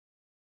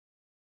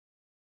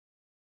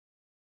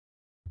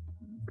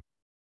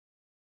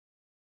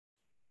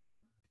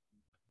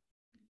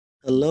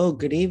Hello,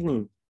 good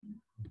evening.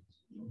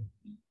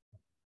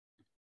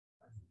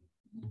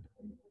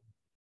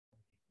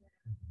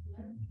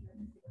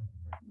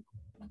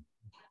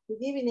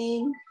 Good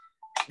evening.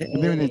 Good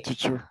evening,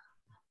 teacher.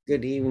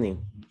 Good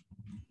evening.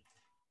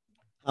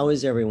 How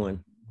is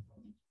everyone?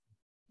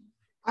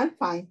 I'm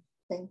fine,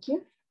 thank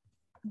you.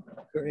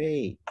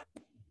 Great.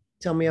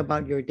 Tell me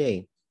about your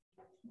day.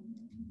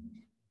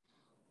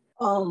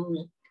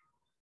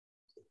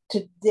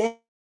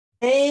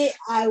 Today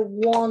I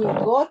won't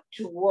go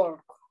to work.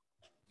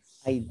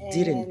 I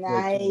didn't And go to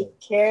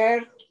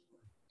work.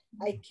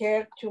 I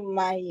care to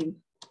my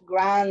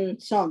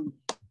grandson.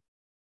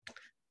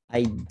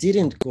 I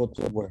didn't go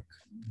to work.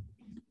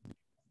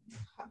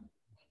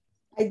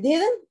 I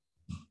didn't?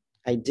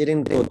 I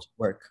didn't go to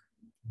work.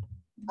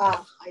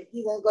 I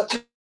didn't go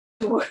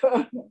to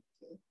work.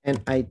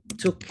 And I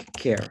took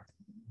care.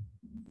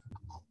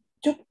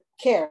 Took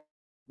care.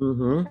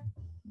 Mm-hmm.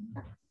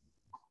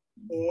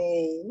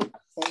 Okay,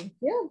 thank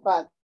you.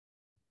 But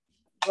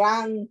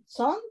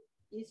grandson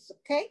is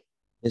okay?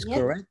 Is Yes.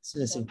 correct,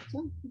 Ceci?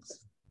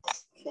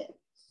 Okay.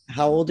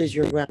 How old is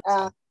your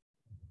grandson?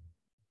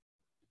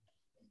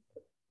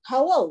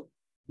 How old?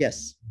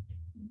 Yes.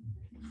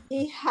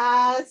 He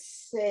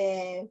has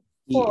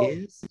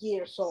 4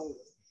 years old.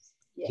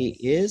 Yes. He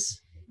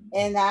is?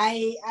 And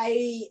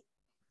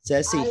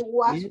Ceci, I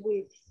was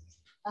with,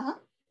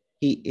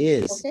 he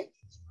is. Okay.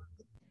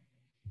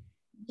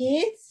 He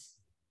is?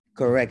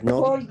 Correct.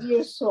 No. 4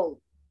 years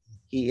old.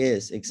 He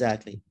is,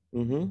 exactly.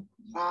 Mm-hmm.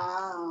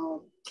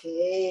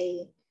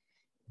 Okay.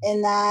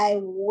 And I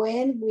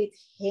went with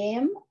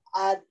him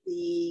at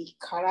the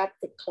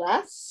karate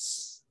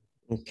class.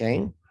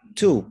 Okay.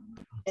 Two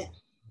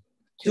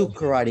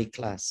karate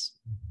class.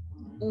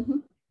 Mm-hmm.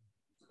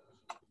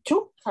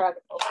 2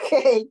 karate.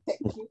 Okay,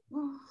 thank you.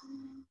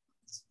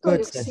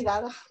 Good.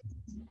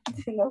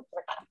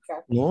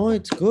 No,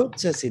 it's good,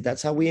 Ceci.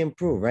 That's how we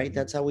improve, right?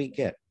 That's how we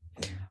get.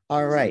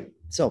 All right.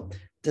 So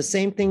the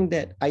same thing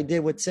that I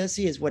did with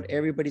Ceci is what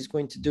everybody's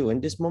going to do.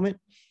 In this moment,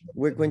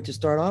 we're going to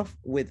start off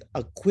with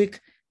a quick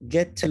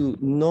get to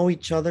know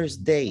each other's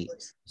day.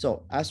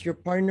 So ask your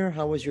partner,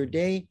 how was your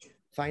day?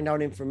 Find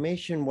out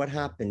information, what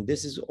happened.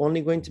 This is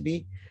only going to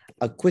be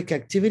a quick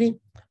activity,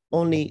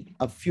 only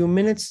a few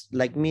minutes,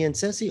 like me and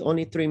Ceci,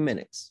 only 3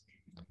 minutes.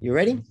 You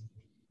ready?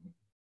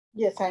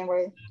 Yes, I'm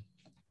ready.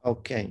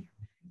 Okay,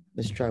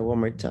 let's try one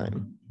more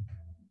time.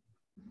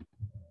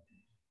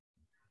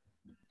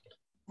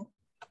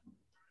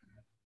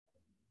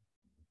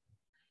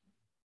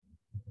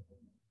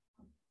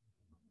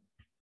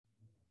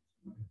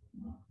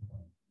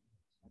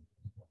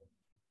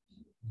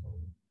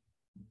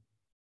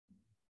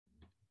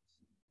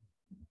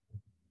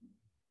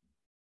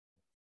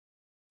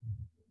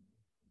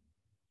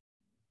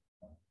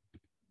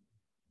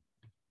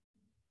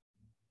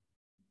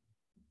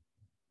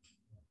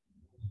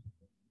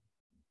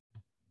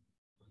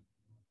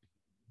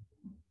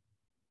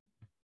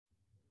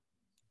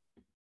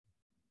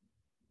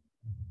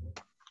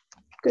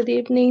 Good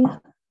evening.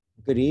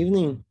 Good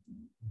evening.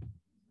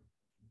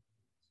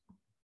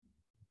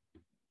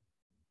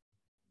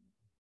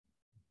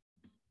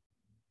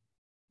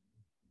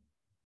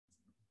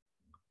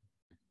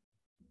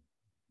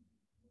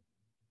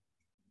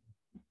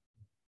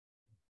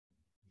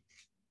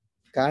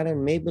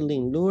 Karen,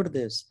 Maybelline,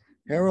 Lourdes,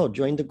 Harold,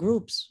 join the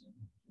groups.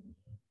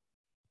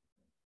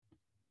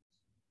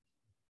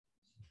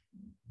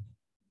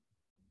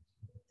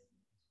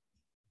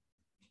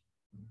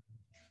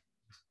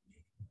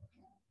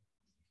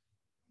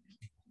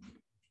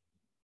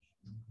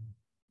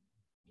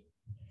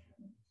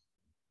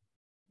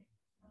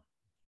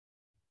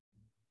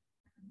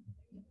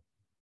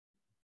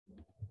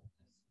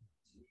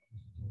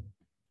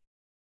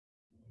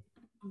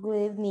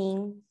 Good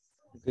evening.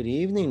 Good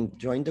evening.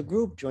 Join the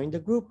group. Join the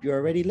group. You're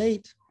already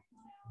late.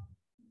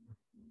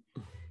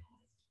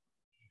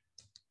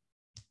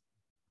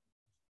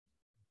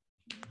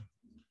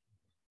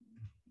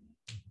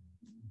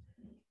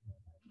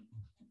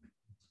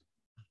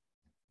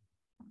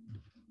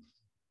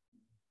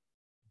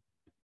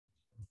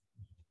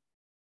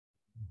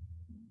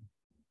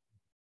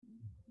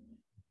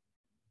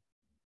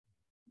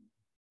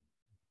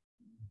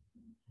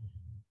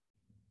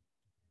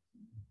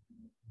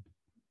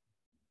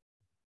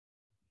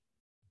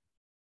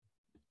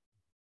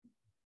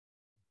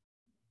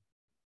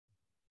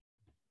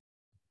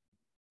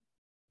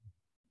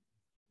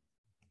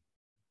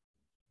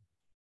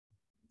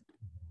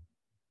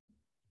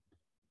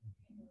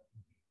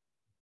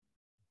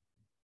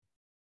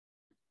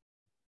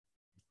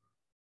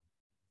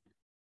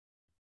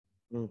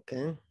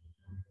 Okay.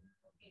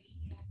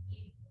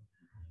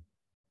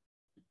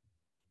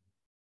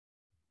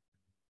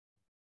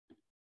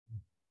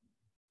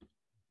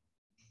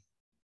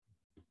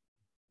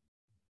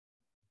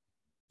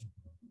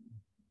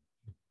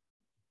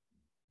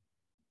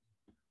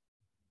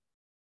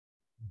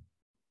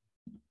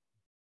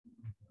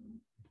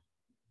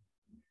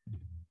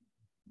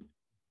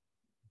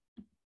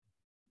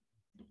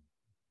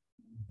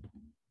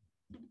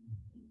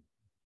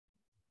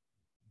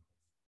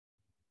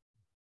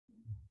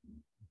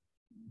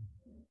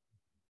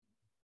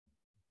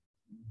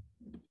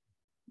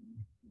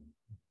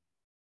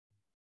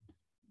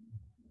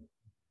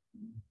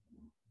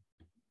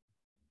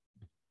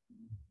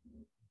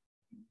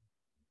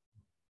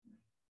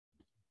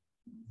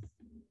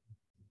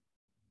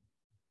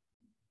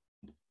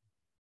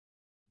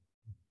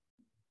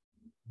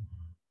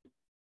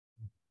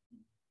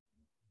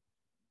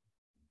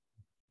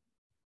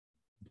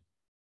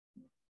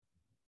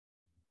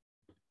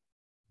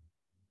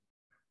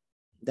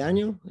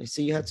 Daniel, I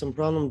see you had some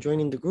problem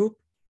joining the group.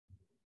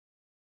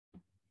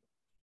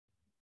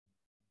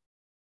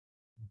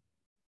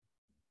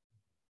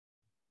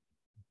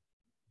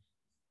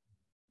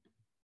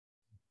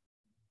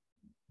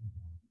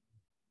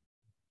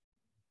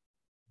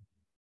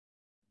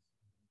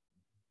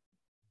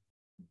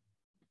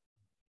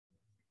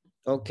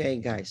 Okay,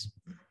 guys.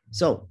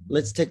 So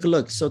let's take a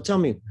look. So tell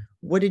me,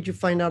 what did you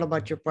find out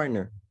about your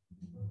partner?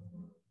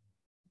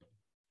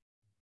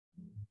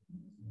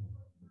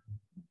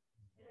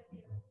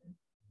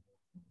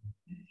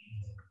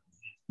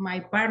 My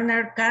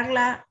partner,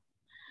 Carla,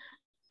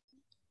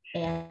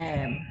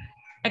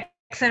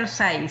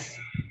 exercise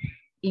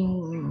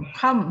in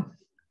home.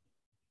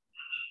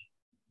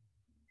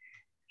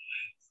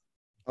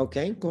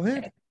 Okay, go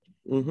ahead.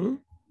 Mm-hmm.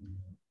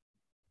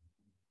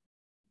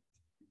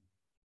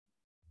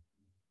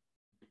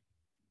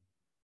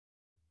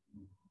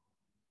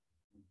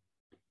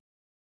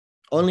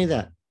 Only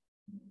that.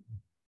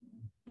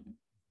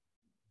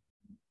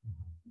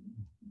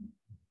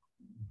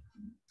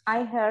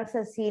 I heard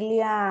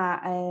Cecilia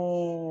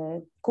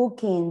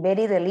cooking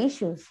very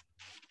delicious.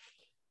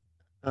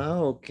 Ah,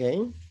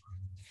 okay.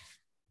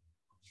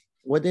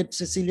 What did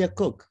Cecilia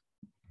cook?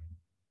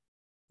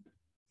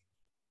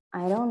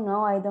 I don't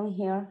know, I don't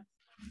hear.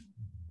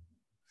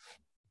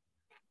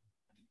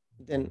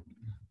 Then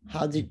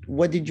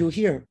what did you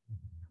hear?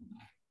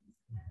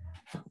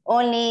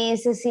 Only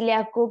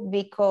Cecilia cook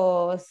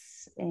because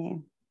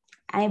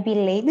I be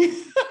late.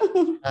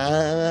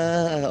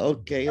 Ah,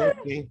 okay,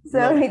 okay.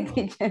 Sorry, No,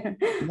 teacher.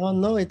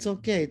 no, it's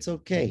okay, it's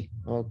okay.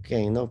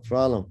 Okay, no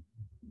problem.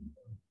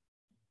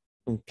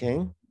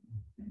 Okay,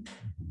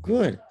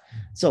 good.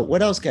 So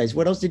what else, guys?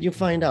 What else did you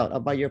find out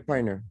about your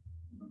partner?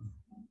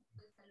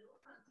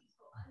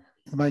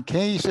 In my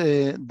case,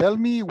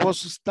 Delmi was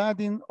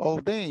studying all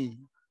day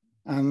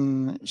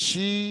and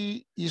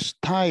she is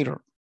tired.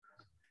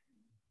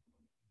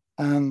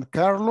 And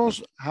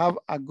Carlos have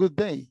a good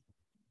day.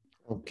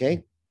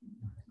 Okay,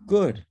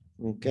 good.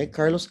 Okay,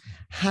 Carlos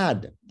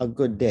had a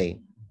good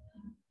day.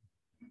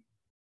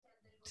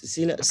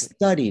 Cecilia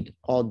studied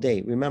all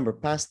day. Remember,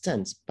 past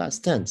tense,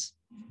 past tense.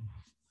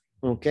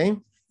 Okay.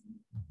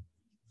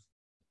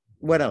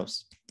 What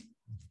else?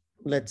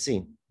 Let's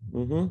see.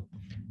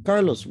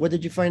 Carlos, what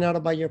did you find out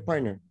about your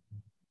partner?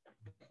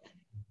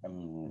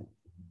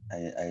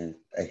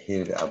 I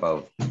hear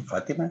about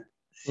Fatima.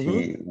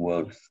 She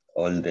works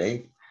all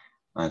day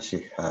and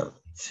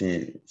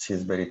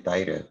she's very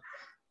tired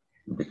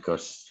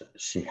because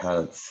she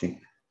has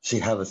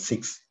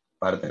six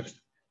partners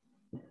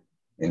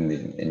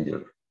in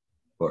your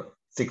work.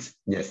 Six,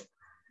 yes.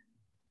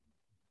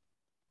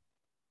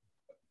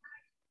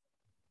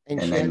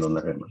 And I don't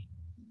remember.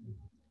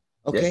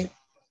 Okay. Yes.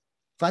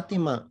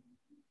 Fatima,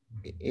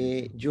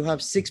 you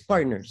have 6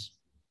 partners.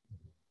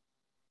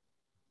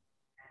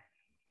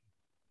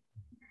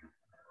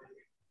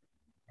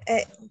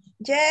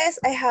 Yes,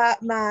 I have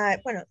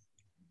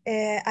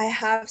I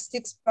have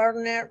 6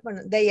 partners.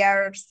 They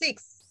are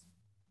 6.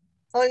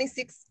 Only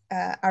 6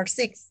 are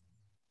 6.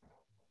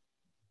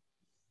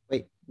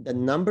 Wait, the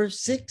number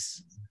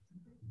 6?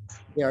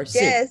 They are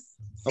 6. Yes,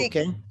 6.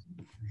 Okay.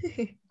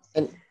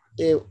 And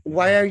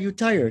why are you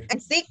tired? I'm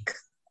sick.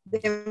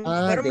 They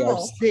are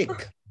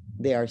sick.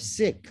 They are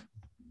sick.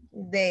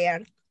 They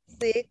are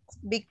sick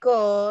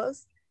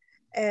because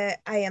I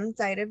am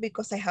tired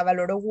because I have a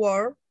lot of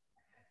work.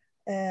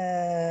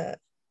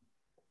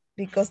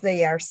 Because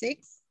they are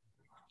 6.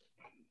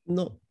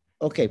 No.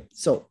 Okay.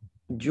 So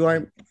you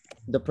are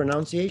the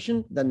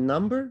pronunciation, the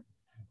number,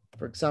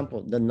 for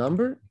example, the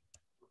number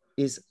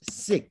is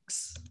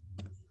 6.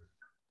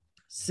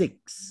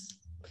 6.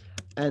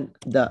 And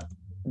the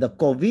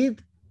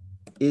COVID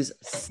is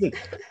sick.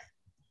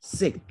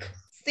 Sick.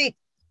 Sick.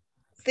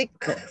 Sick.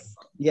 So,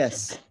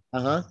 yes.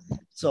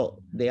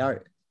 So they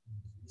are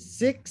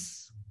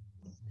 6.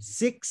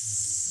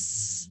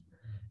 6.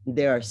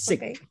 They are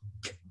sick. Okay.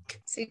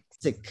 Sick.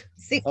 Sick.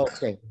 Sick.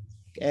 Okay.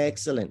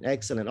 Excellent.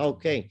 Excellent.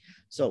 Okay.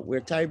 So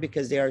we're tired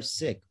because they are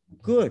sick.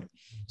 Good.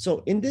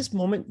 So in this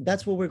moment,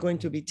 that's what we're going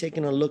to be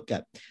taking a look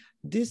at.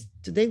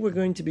 Today, we're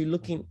going to be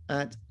looking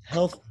at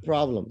health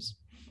problems.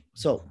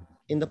 So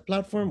in the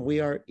platform, we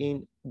are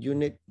in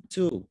Unit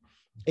 2.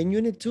 In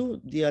Unit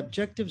 2, the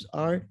objectives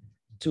are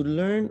to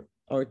learn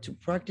or to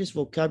practice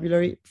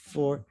vocabulary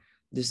for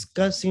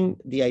discussing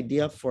the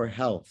idea for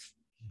health,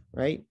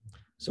 right?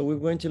 So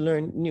we're going to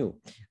learn new.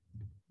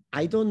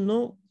 I don't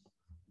know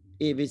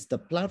if it's the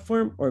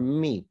platform or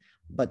me,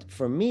 but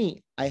for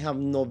me, I have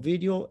no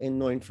video and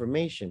no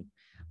information.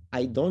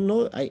 I don't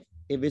know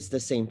if it's the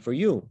same for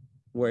you,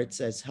 where it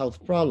says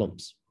health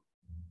problems.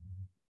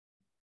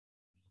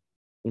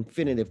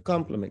 Infinitive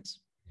complements.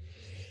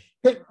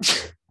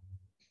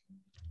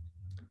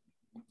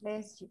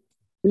 Bless you.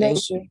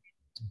 Bless you.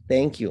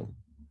 Thank you.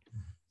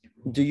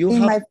 Do you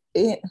In have...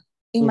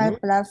 my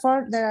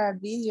platform, there are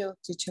videos,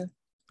 teacher.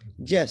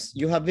 Yes,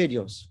 you have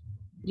videos.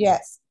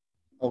 Yes.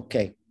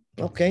 Okay.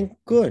 Okay,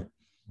 good.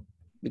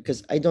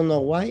 Because I don't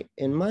know why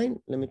in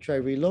mine. Let me try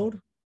reload.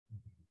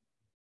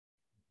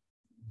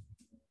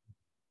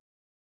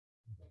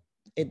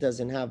 it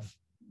doesn't have,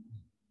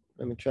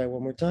 let me try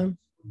one more time.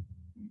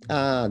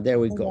 Ah, there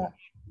we go.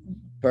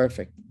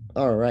 Perfect.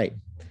 All right.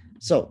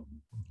 So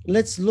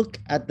let's look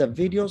at the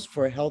videos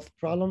for health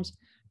problems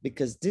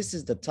because this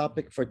is the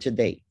topic for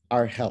today,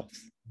 our health.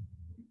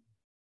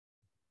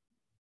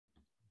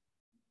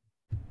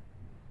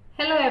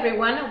 Hello,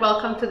 everyone.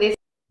 Welcome to this.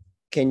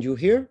 Can you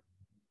hear?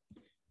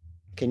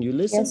 Can you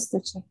listen? Yes,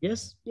 teacher.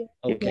 Yes? Yes.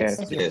 Okay.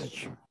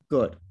 Yes.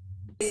 Good.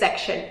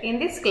 Section. In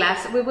this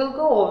class, we will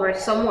go over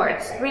some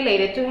words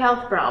related to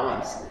health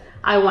problems.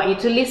 I want you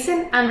to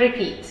listen and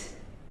repeat.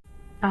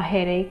 A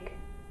headache,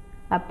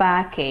 a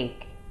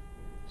backache,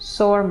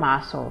 sore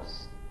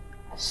muscles,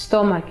 a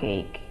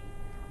stomachache,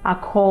 a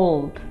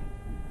cold,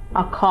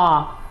 a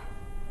cough,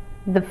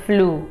 the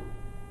flu,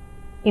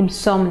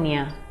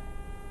 insomnia.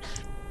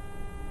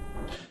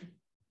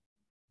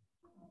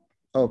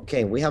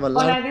 Okay, we have a On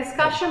lot. our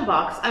discussion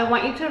box, I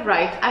want you to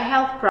write a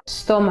health problem.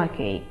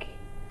 Stomachache,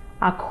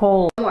 a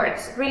cold.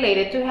 Words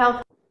related to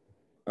health.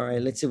 All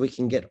right, let's see if we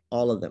can get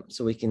all of them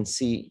so we can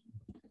see.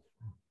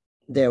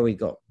 There we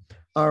go.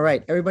 All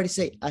right, everybody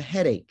say a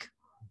headache.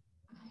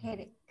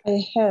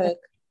 A headache.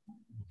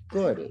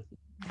 Good.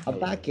 A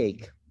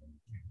backache.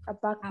 A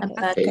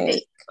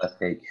backache.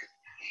 Backache.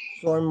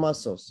 Sore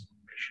muscles.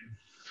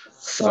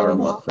 Sore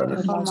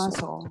muscles.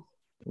 Muscle.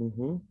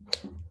 Mhm.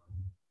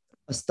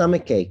 A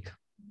stomach ache.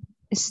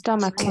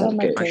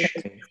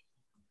 Stomachache.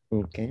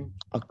 Okay.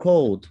 A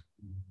cold.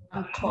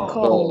 A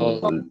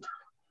cold.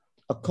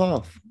 A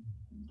cough.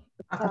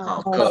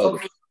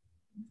 Cough.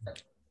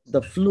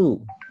 The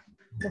flu.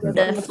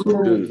 The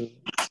flu.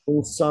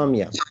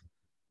 Insomnia.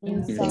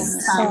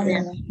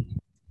 Insomnia.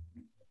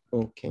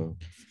 Okay.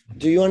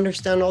 Do you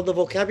understand all the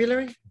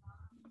vocabulary?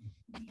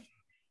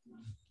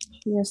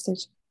 Yes,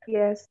 teacher.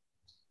 Yes.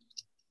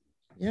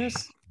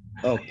 Yes.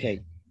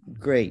 Okay.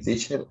 Great.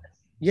 Teacher,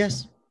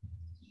 Yes.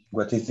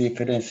 what is the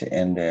difference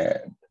in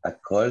a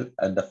cold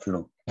and the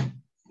flu?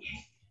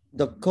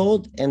 The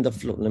cold and the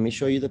flu. Let me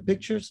show you the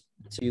pictures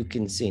so you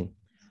can see.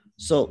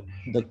 So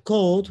the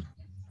cold,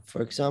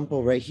 for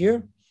example, right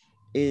here,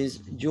 is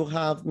you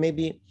have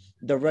maybe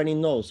the runny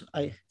nose.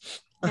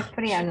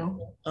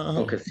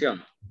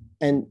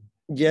 And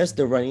yes,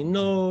 the runny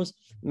nose,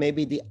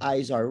 maybe the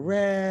eyes are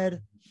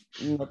red,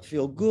 not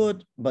feel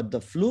good, but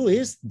the flu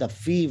is the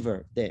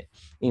fever, the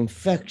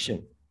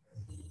infection.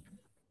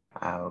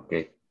 Ah,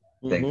 okay.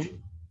 Thank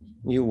you.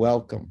 You're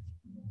welcome.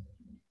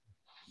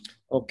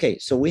 Okay,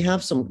 so we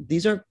have some,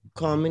 these are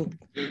common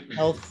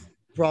health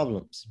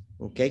problems,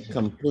 okay,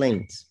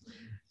 complaints.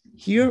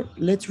 Here,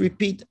 let's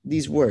repeat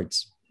these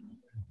words.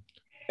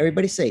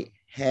 Everybody say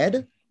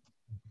head,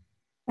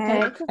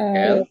 Head.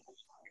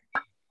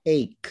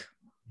 ache,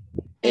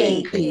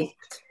 Ache.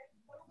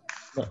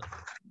 no,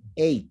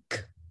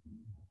 ache.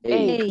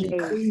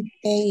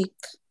 Ache.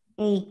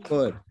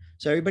 Good.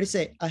 So everybody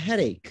say a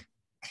headache,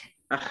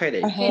 A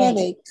headache.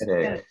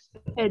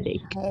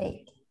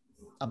 Headache.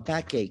 a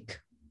backache,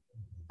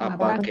 A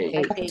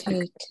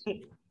backache.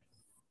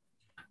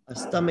 a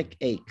stomach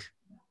ache.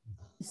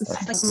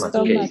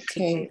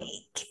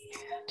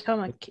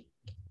 Stomachache.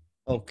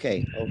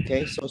 Okay,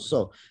 okay,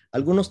 so.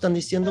 Algunos están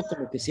diciendo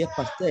como que si es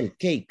pastel,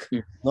 cake.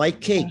 No hay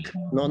cake,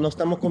 no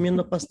estamos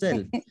comiendo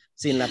pastel.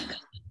 Sin la,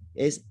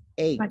 es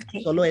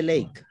ache, solo el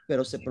ache,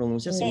 pero se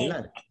pronuncia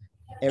similar.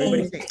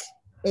 Everybody say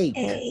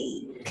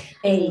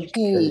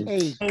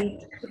ache.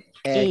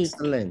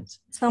 Excellent.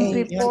 Some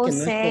people que no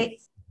es say,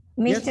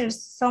 Mister,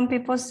 some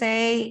people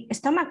say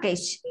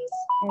stomachache.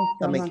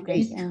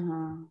 Stomachache.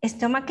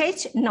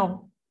 Stomachache?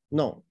 No.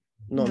 No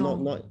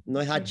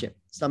es H.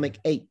 Stomach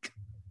ache.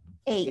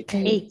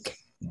 Ache.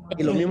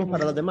 Y lo mismo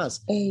para los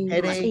demás.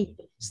 Headache,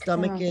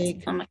 stomach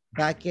ache,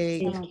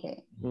 backache,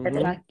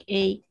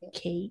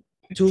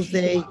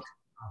 toothache.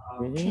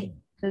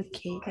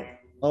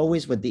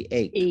 Always with the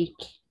ache.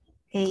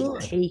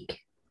 Ache.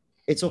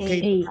 It's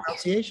okay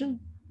pronunciation?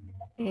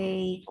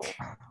 Ache.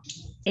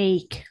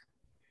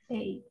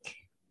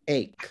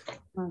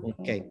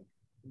 Okay,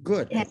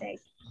 good.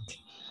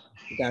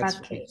 That's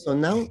great. So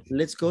now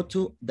let's go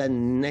to the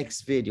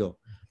next video.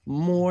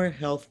 More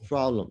health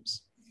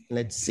problems.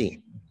 Let's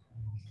see.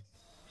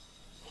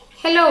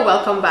 Hello,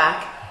 welcome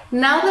back.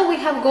 Now that we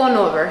have gone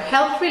over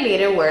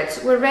health-related words,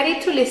 we're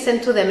ready to listen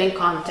to them in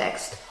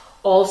context.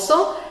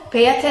 Also,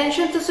 pay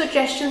attention to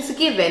suggestions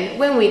given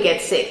when we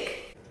get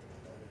sick.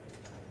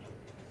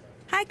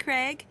 Hi,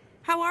 Craig.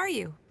 How are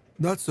you?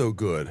 Not so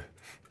good.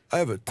 I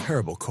have a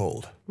terrible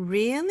cold.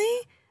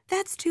 Really?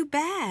 That's too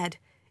bad.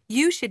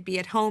 You should be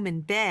at home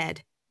in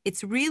bed.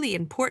 It's really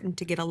important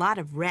to get a lot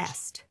of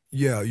rest.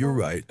 Yeah, you're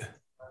right.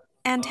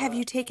 And have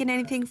you taken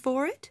anything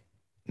for it?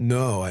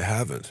 No, I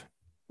haven't.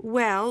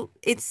 Well,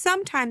 it's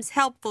sometimes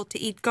helpful to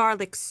eat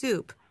garlic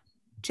soup.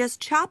 Just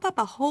chop up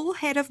a whole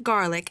head of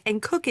garlic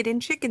and cook it in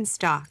chicken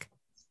stock.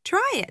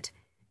 Try it.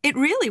 It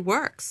really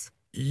works.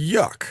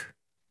 Yuck.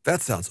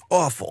 That sounds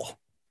awful.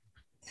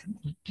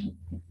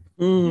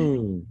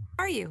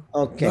 Are you?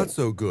 Okay. Not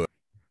so good.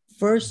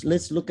 First,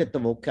 let's look at the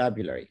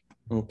vocabulary,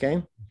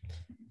 okay?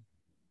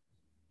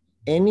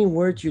 Any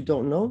words you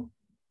don't know?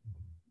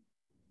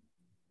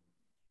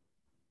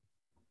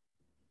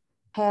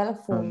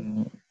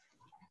 Helpful.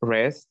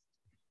 Rest.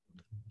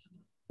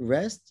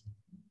 Rest.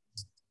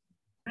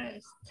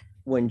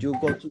 When you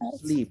go to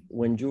sleep,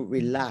 when you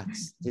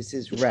relax, this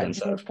is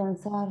rest.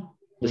 Descansar.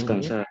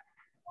 Descansar.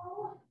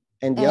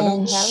 And the other And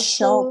one?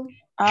 shop.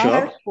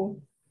 Shop.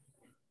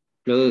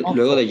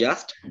 Luego de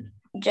just.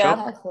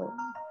 Helpful.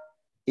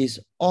 Is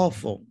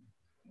awful.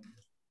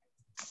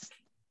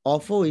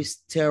 Awful is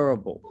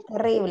terrible.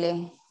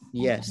 Horrible.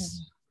 Yes.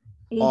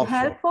 Is Awful.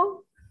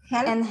 helpful?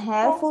 And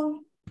helpful.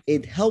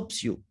 It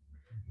helps you.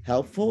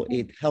 Helpful,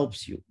 it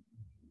helps you.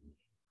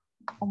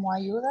 Como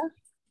ayuda.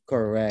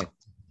 Correct.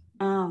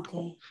 Ah,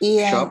 okay.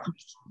 Y Shop.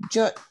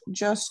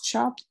 just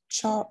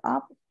chop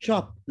up.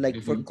 Chop, like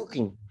for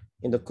cooking.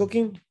 In the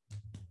cooking,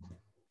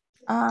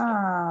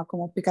 Ah,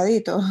 como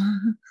picadito.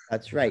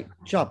 that's right.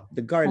 Chop,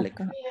 the garlic.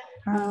 Okay.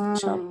 Ah,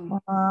 chop.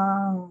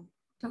 Ah.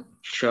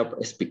 Shop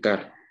es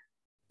picar.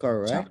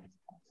 Correct.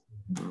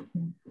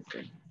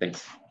 Okay,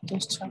 thanks.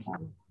 Just chop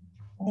up.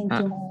 Thank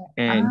you.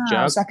 And O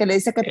jug sea, que le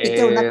dice que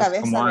pique una es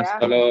cabeza como de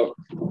asco.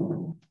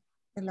 ajo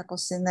en la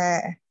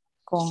cocina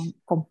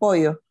con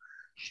pollo.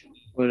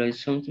 Well, I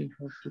something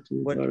have to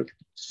do What- garlic.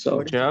 So,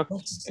 what- Jug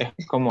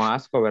es como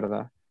asco,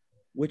 ¿verdad?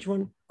 Which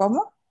one?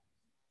 ¿Cómo?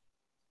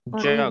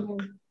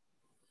 Jug.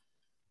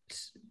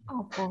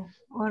 Awful.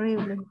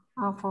 Horrible.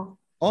 Awful.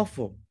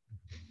 Awful.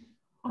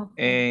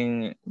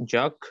 En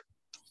jug.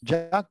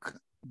 Jack,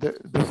 the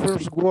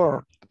first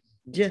word.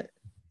 Yeah.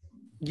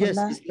 Yes,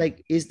 Hola. it's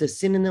like, is the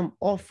synonym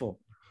awful.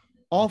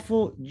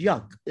 Awful,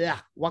 yuck.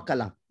 Yeah,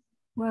 wakala.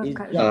 It's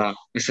yuck.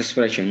 esa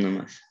expresión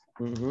nomás.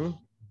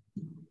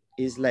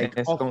 It's like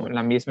Es como awful.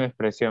 la misma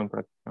expresión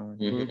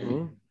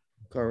prácticamente.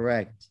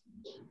 Correct.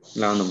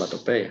 La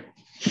onomatopeya.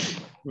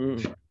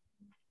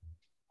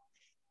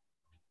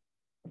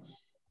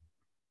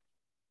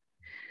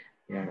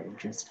 Yeah,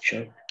 just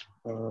check.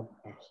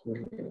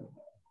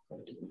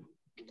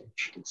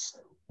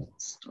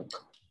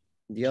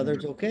 The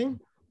others okay?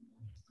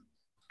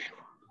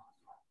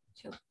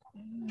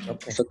 Okay.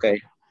 It's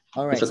okay.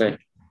 All right. It's okay.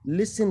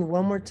 Listen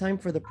one more time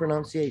for the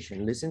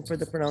pronunciation. Listen for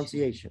the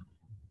pronunciation.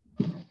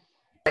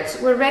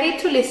 We're ready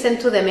to listen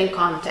to them in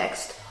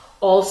context.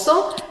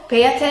 Also,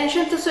 pay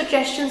attention to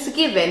suggestions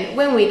given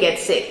when we get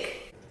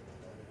sick.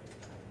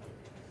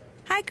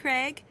 Hi,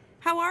 Craig.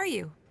 How are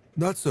you?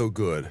 Not so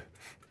good.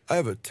 I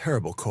have a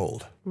terrible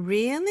cold.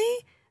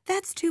 Really?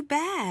 That's too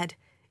bad.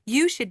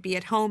 You should be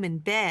at home in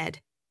bed.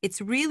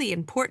 It's really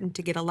important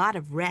to get a lot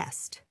of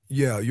rest.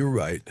 Yeah, you're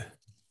right.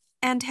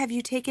 And have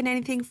you taken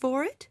anything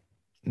for it?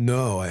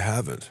 No, I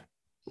haven't.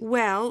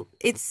 Well,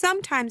 it's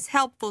sometimes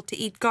helpful to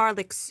eat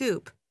garlic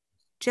soup.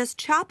 Just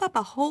chop up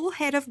a whole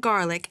head of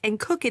garlic and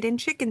cook it in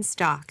chicken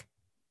stock.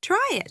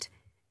 Try it.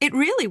 It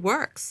really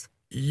works.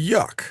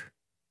 Yuck.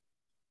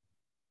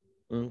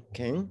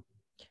 Okay.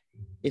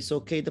 Is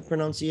okay the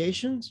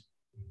pronunciations?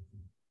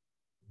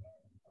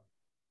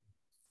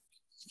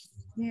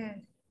 Yeah.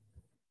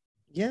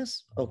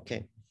 Yes?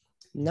 Okay.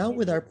 Now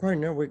with our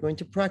partner, we're going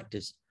to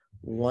practice.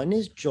 One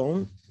is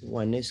Joan,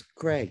 one is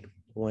Craig.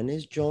 One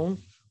is Joan,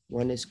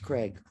 one is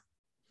Craig.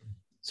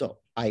 So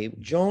I am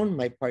Joan,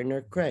 my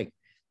partner Craig.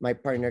 My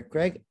partner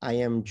Craig, I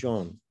am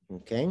Joan.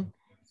 Okay.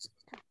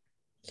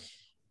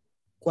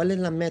 ¿Cuál es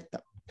la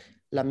meta?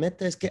 La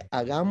meta es que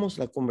hagamos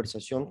la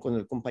conversación con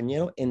el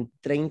compañero en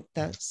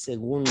 30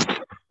 segundos.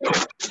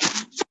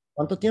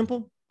 ¿Cuánto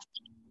tiempo?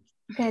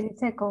 30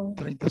 seconds.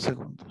 30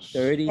 segundos.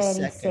 30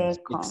 seconds.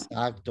 seconds.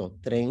 Exacto,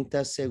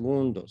 30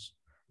 segundos.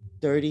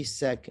 30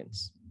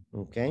 seconds.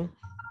 ¿Ok?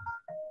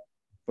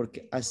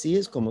 Porque así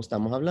es como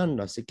estamos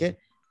hablando. Así que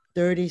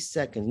 30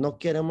 seconds. No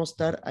queremos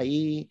estar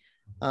ahí.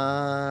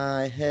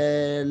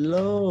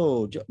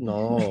 Hello.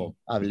 No,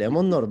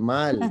 hablemos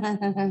normal.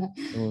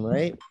 All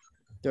right.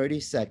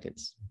 30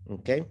 seconds.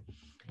 ¿Ok?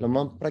 Lo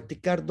vamos a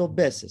practicar 2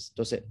 veces.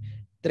 Entonces,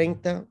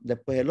 30,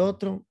 después el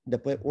otro,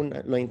 después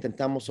lo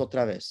intentamos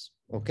otra vez.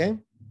 ¿Ok?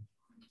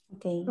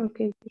 Okay.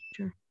 Okay,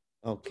 teacher.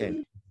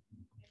 Okay.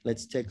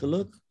 Let's take a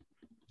look.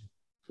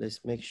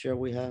 Let's make sure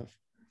we have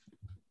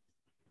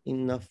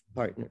enough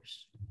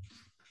partners.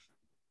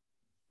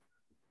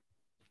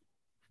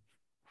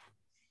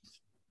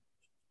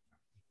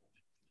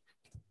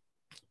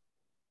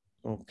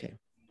 Okay.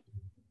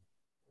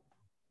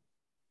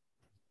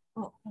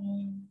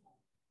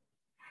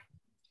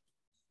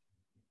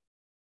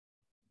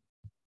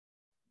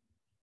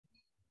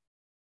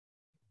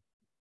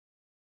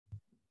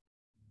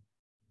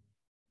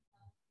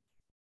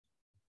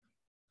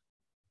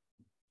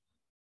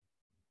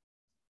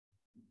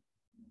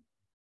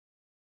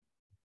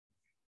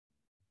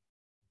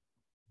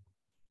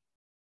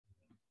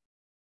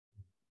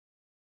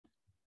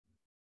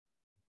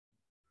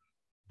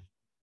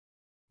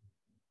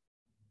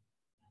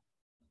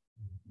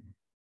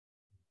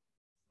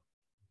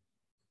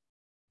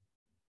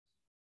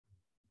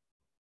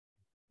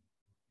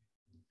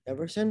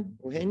 Everson,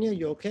 Eugenia,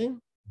 you okay?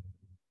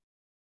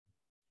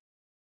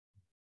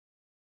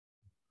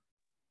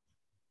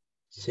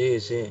 Sí,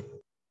 sí.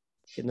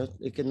 Que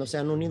no se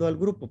han unido al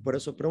grupo, por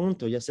eso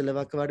pregunto, ya se le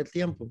va a acabar el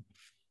tiempo.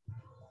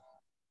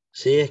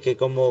 Sí, es que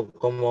como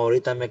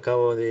ahorita me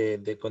acabo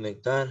de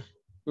conectar.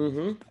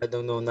 Mhm. I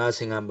don't know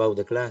nothing about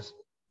the class.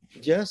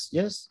 Yes,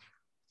 yes.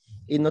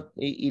 ¿Y, no,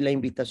 y la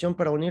invitación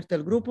para unirte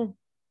al grupo?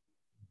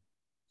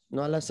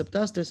 ¿No la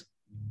aceptaste?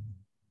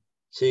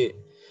 Sí,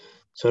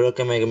 solo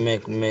que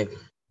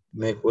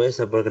me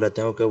cuesta porque la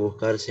tengo que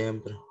buscar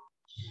siempre.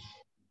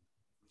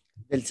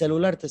 ¿Del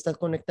celular te estás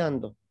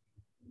conectando?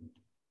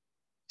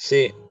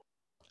 Sí.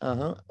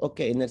 Ajá, ok.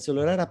 En el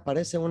celular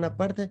aparece una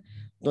parte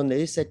donde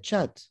dice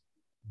chat.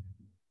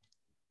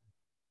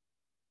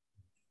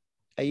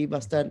 Ahí va a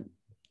estar,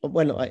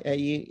 bueno,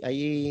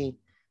 ahí,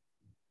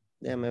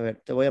 déjame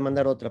ver, te voy a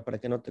mandar otra para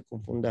que no te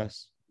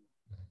confundas.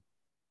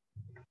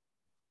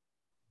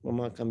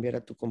 Vamos a cambiar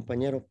a tu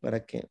compañero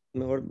para que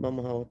mejor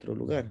vamos a otro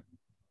lugar.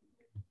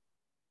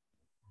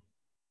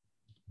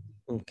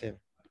 Ok.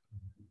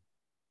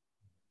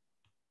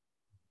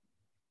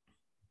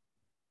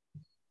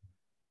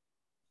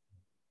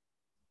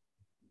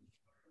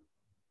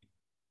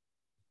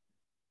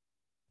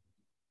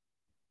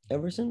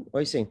 Everson,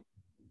 hoy sí.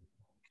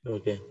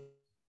 Ok.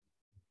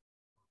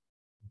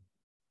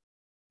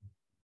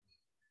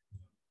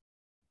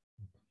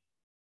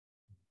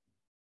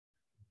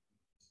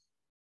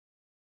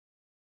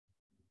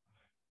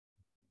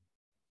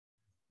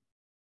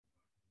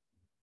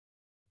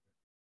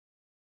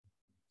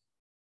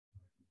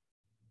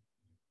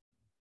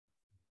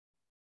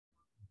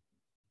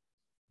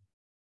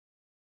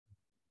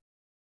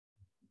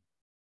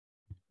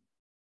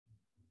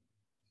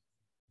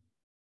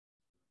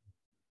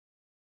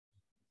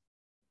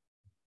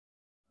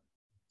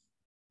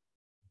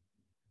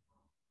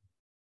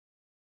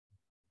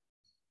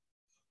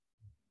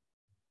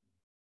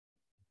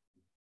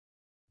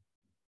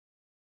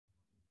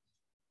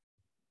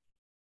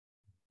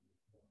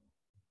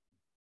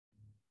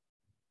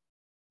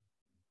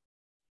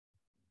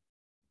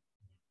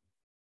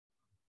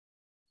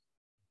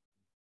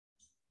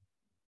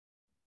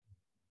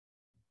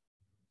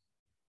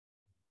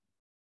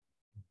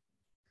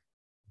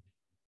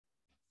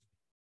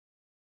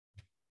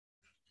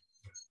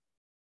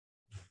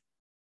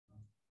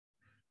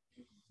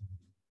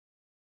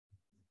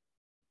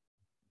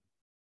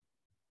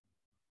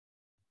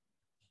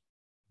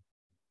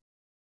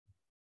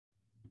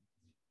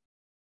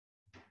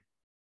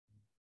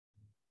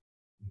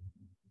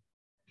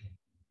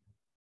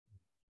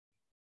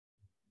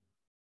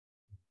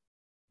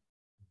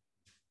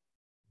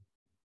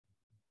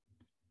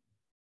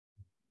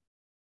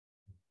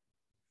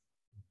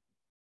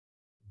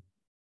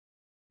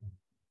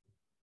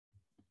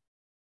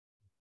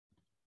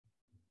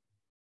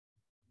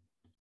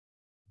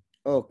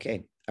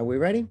 Okay, are we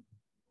ready?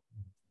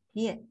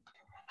 Yeah.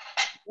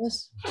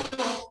 Yes.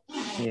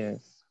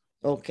 Yes.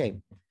 Ok,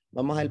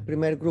 vamos al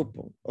primer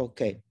grupo.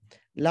 Ok,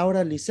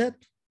 Laura,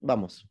 Lisette,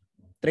 vamos.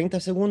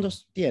 30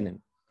 segundos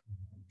tienen.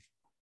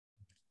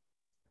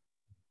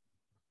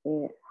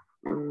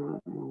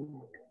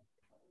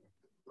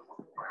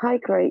 Hi,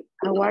 Craig.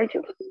 How are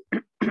you?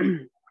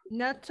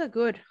 Not so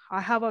good.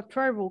 I have a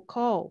terrible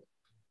cold.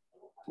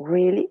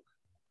 Really?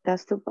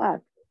 That's too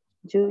bad.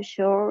 You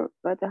sure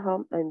got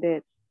home and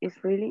bed.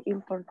 It's really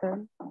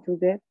important to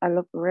get a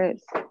lot of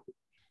rest.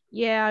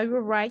 Yeah,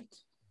 you're right.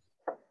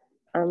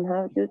 And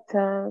have you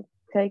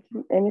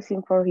taken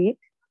anything for it?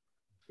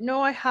 No,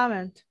 I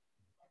haven't.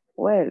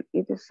 Well,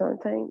 it is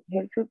sometimes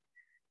helpful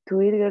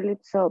to eat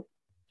garlic soup.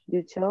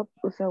 You chop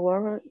usa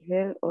water,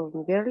 hair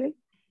on garlic,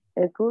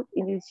 and cook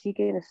in the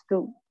chicken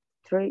stew.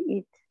 Try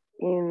it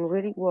in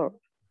really work.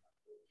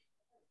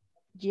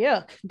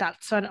 Yuck,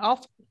 that sounds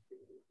awful.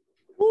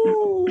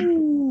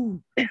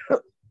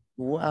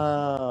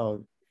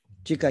 Wow.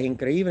 Chicas,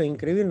 increíble,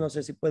 increíble. No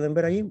sé si pueden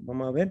ver ahí.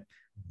 Vamos a ver.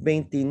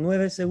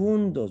 29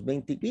 segundos.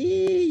 20,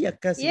 ¡y! Ya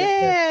casi.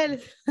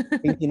 Yes.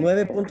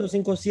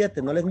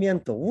 29.57. No les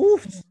miento.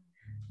 Uf.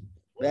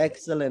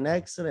 Excellent,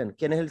 excellent.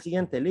 ¿Quién es el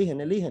siguiente?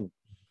 Eligen, eligen.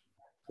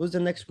 Who's the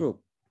next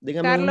group?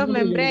 Dígame un Carlos nombre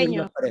y yo le doy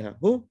Membreño. una pareja.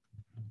 Who?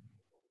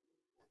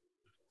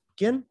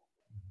 ¿Quién?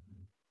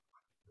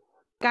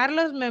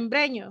 Carlos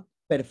Membreño.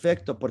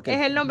 Perfecto, porque Es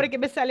el nombre que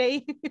me sale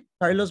ahí.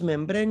 Carlos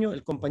Membreño,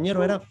 el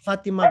compañero era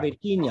Fátima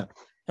Virginia.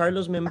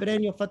 Carlos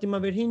Membreño, Fátima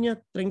Virginia,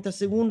 30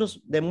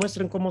 segundos,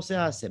 demuestren cómo se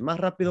hace, más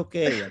rápido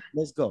que ella.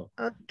 Let's go.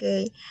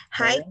 Okay.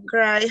 Hi,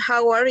 Cry.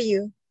 How are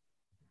you?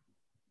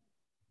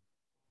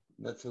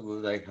 Not so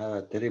good. I have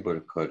a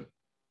terrible cold.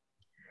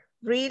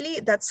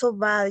 Really? That's so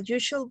bad. You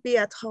should be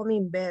at home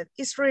in bed.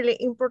 It's really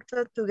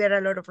important to get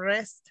a lot of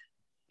rest.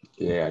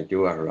 Yeah,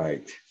 you are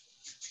right.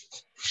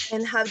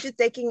 And have you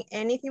taken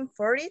anything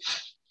for it?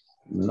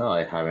 No,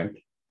 I haven't.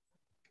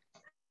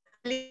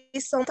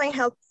 It's something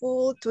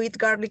helpful to eat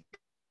garlic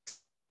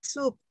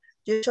soup.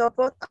 You chop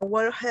out a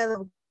whole head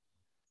of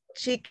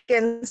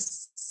chicken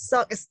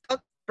stock,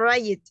 try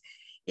it.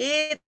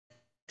 It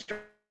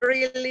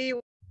really...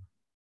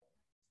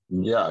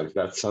 Yeah,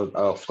 that sounds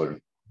awful.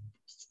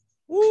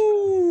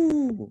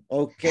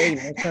 Ok,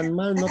 no tan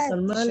mal, no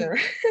tan mal. Sure.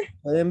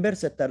 Pueden ver,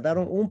 se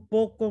tardaron un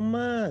poco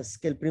más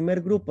que el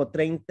primer grupo,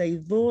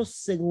 32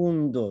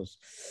 segundos.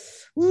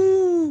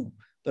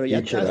 Pero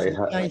ya Teacher,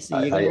 casi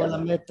llegamos a la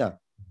meta.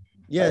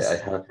 Yes. I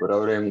have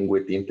problem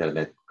with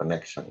internet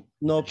connection.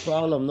 No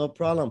problem, no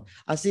problem.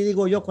 Así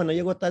digo yo cuando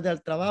llego tarde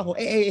al trabajo.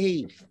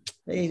 Hey,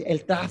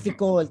 el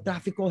tráfico,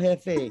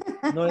 jefe.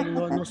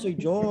 No soy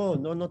yo.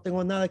 No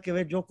tengo nada que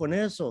ver yo con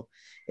eso.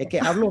 Es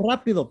que hablo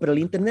rápido, pero el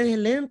internet es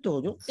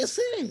lento. Yo qué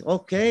sé.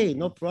 Ok,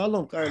 no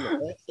problem, Carlos.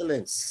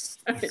 Excellent.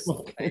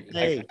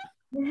 Okay.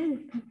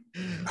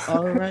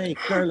 All right,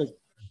 Carlos.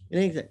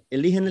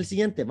 Eligen el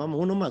siguiente.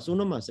 Vamos,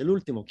 uno más. El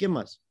último. ¿Quién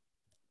más?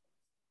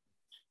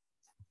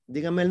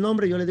 Dígame el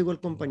nombre, yo le digo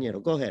al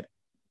compañero. Go ahead.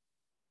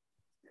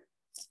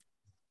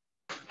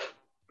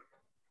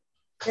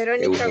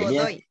 Verónica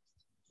Godoy.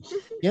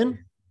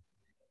 ¿Quién?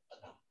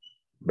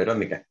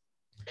 Verónica.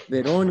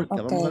 Verónica.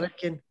 Okay. Vamos a ver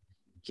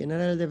quién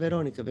era el de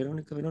Verónica.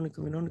 Verónica.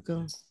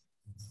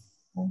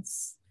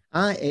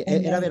 Ah,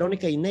 era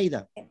Verónica y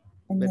Neida.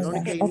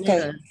 Verónica y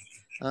Neida.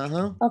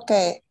 Ajá.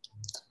 Okay,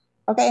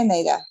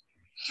 Neida.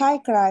 Hi,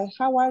 Cry.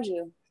 How are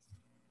you?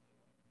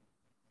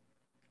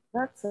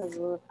 Not so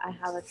good. I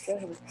have a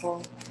terrible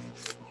cold.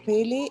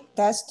 Really?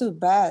 That's too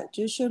bad.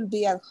 You should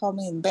be at home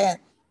in bed.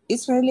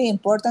 It's really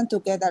important to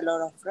get a lot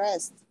of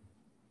rest.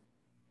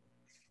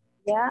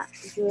 Yeah,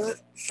 you're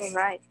so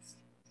right.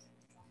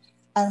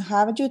 And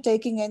haven't you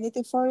taken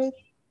anything for it?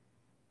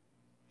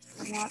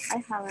 No,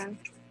 I haven't.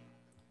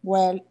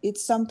 Well,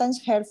 it's sometimes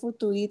helpful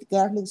to eat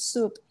garlic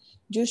soup.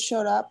 You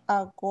shut up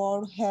a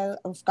gourd head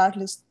of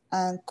garlic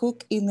and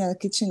cook in a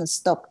kitchen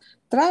stove.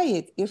 Try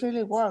it. It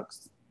really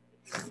works.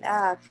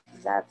 Yeah,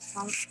 that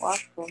sounds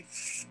awful.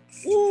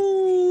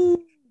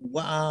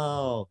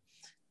 Wow.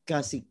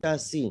 Casi.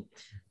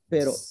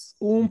 Pero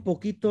un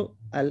poquito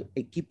al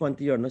equipo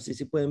anterior. No sé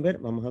si pueden ver.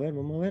 Vamos a ver.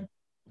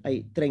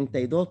 Hay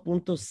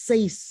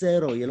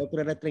 32.60 y el otro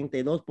era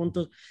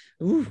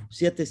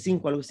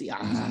 32.75, algo así.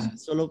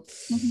 Solo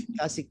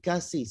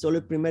casi. Solo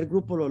el primer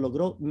grupo lo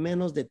logró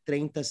menos de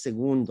 30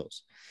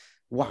 segundos.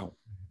 Wow.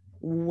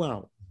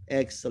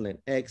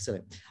 Excelente.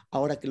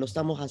 Ahora que lo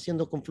estamos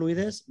haciendo con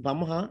fluidez,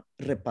 vamos a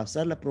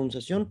repasar la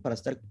pronunciación para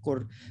estar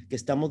que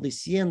estamos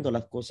diciendo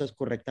las cosas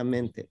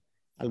correctamente.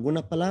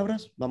 Algunas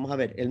palabras, vamos a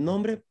ver. El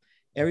nombre,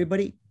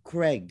 everybody,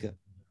 Craig.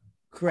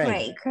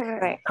 Craig.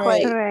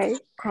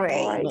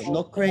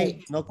 No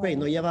Craig,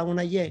 no lleva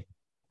una Y.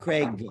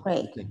 Craig.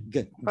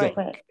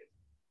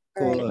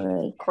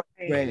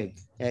 Craig.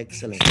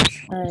 Excellent.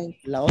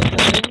 La otra,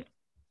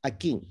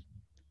 aquí.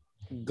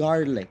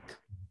 Garlic.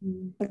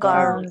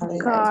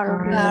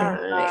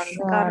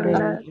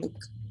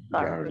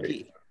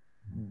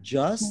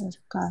 Just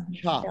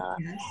chop.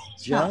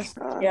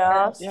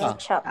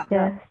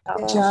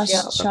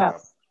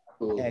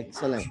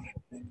 Excellent.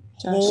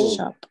 Just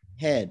chop.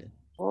 Head.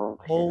 Whole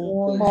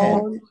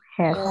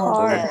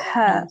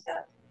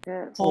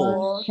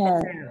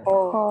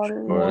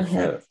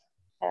head.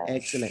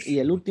 Excellent. Y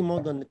el último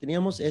donde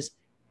teníamos es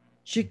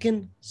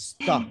chicken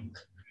stock.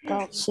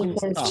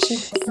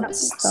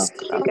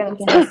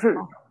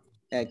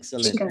 Excellent.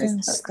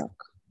 Chicken stock.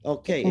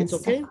 Okay, it's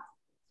okay?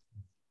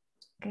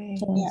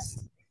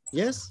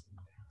 Yes?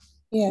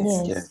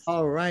 Yes.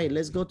 All right,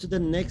 let's go to the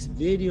next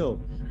video.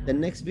 The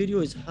next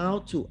video is how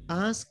to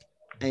ask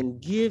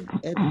and give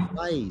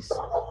advice.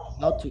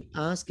 How to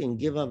ask and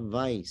give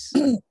advice.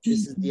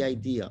 This is the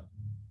idea.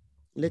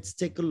 Let's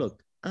take a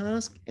look.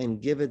 Ask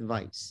and give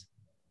advice.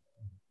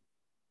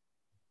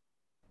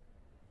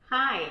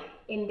 Hi,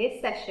 in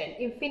this session,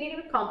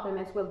 infinitive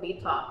complements will be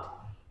taught.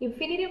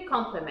 Infinitive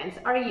complements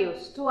are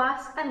used to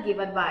ask and give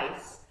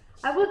advice.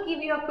 I will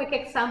give you a quick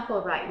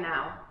example right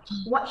now.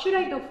 What should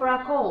I do for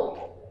a cold?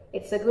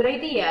 It's a good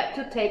idea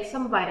to take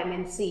some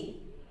vitamin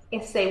C.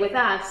 Stay with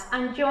us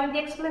and join the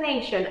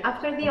explanation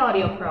after the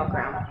audio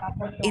program.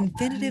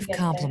 Infinitive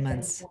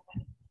complements.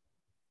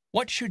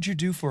 What should you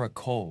do for a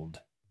cold?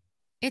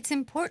 It's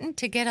important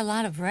to get a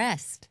lot of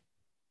rest.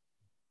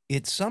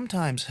 It's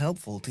sometimes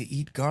helpful to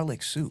eat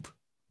garlic soup.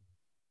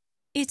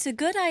 It's a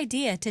good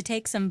idea to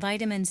take some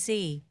vitamin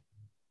C.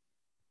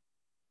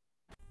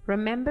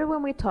 Remember,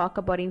 when we talk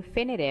about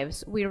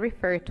infinitives, we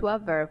refer to a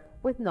verb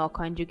with no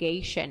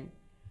conjugation.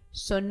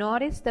 So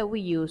notice that we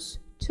use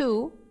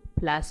to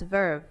plus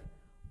verb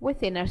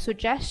within our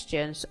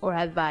suggestions or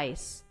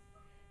advice.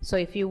 So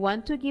if you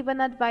want to give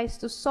an advice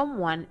to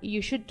someone,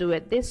 you should do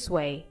it this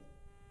way.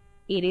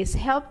 It is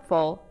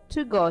helpful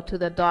to go to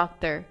the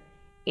doctor.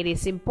 It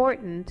is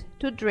important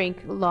to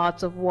drink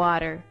lots of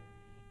water.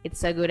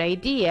 It's a good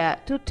idea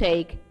to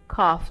take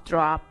cough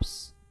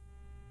drops.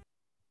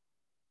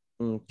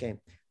 Okay.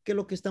 Que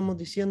lo que estamos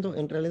diciendo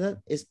en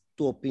realidad es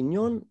tu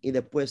opinión y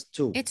después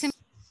tú.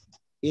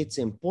 It's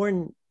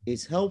important,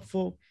 it's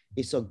helpful,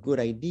 it's a good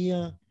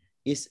idea,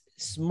 it's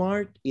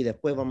smart y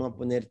después vamos a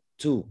poner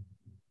tú.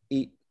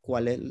 Y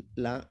cuál es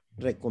la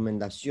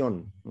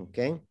recomendación.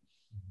 Okay.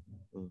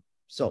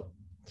 So,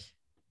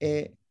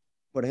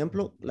 por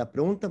ejemplo, la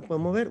pregunta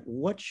podemos ver,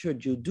 what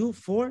should you do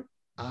for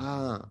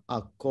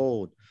a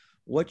cold?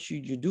 What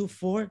should you do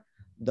for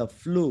the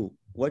flu?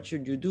 What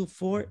should you do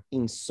for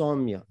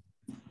insomnia?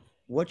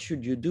 What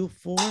should you do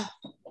for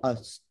a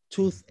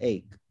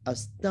toothache, a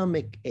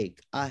stomach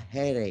ache, a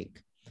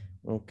headache?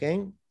 Ok.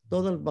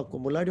 Todo el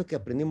vocabulario que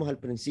aprendimos al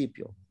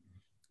principio.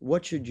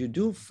 What should you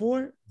do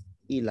for?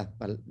 Y la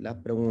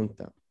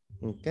pregunta.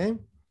 Ok.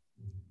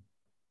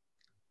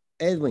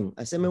 Edwin,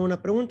 haceme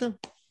una pregunta.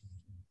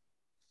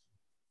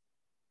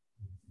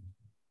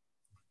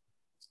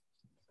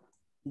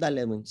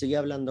 Dale, Edwin, sigue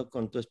hablando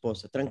con tu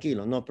esposa.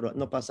 Tranquilo,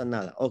 no pasa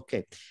nada. Ok.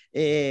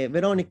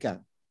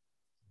 Verónica.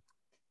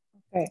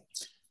 Okay.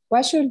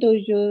 What should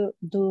you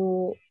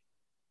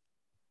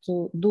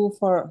do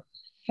for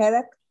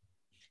headache?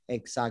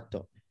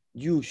 Exacto.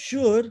 You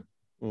should,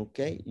 ok,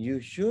 you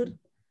should.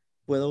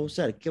 Puedo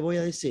usar, ¿qué voy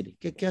a decir?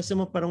 ¿Qué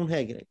hacemos para un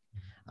headache?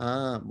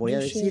 Voy a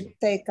decir.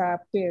 Take a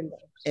pill.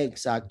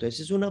 Exacto,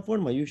 esa es una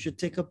forma. You should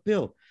take a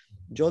pill.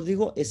 Yo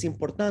digo, es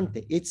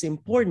importante. It's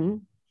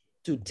important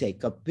to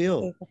take a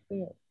pill. Take a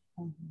pill.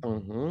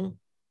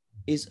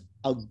 It's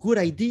a good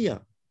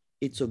idea.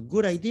 It's a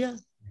good idea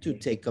to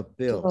take a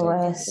pill.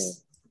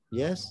 Yes.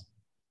 Yes?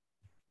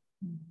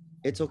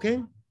 It's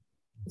okay?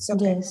 It's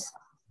okay. Yes.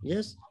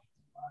 Yes?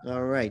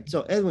 All right.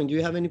 So, Edwin, do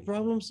you have any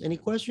problems? Any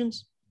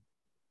questions?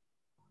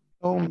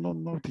 Oh,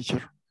 no,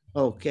 teacher.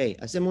 Okay.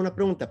 Hacemos una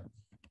pregunta.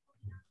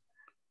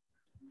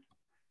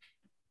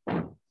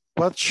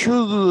 What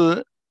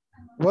should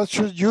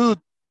you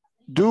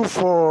do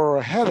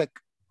for headache?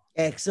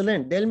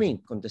 Excellent.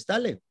 Delmi,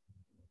 contestale.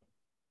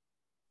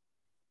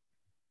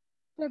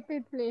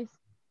 Repeat, please.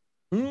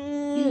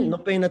 No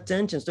paying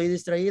attention. Estoy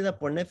distraída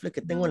por Netflix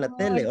que tengo en la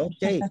tele.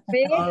 Okay.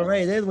 All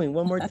right, Edwin,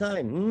 one more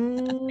time.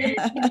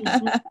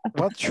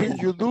 What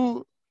should you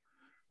do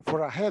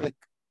for a headache?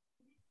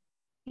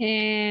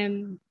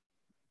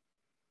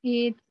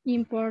 It's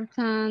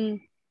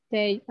important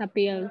take a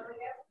pill.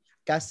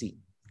 Casi.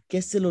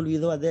 ¿Qué se le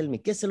olvidó a Delmi?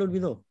 ¿Qué se le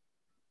olvidó?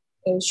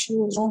 El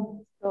should.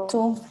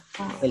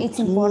 It's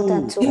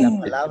important to. La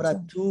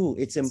palabra to.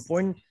 It's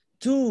important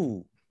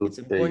to. It's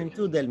important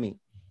to, Delmi.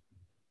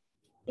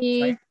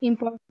 It's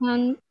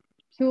important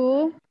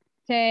to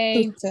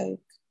take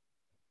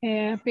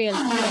a pill.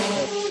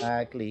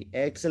 Exactly.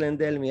 Excellent,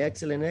 Delmi.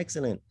 Excellent,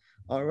 excellent.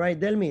 All right,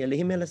 Delmi,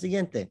 elegime la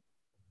siguiente.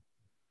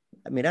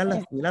 Mira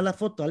la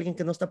foto, alguien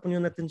que no está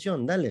poniendo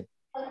atención, dale.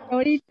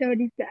 Ahorita.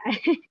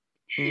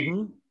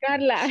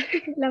 Carla,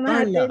 la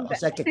más atenta. O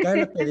sea que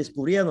Carla te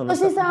descubrieron.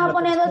 Pues estaba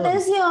poniendo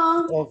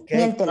atención. Okay,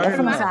 y el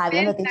teléfono estaba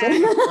viendo, teacher.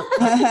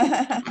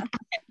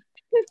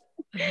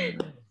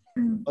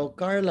 Oh,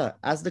 Carla,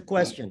 ask the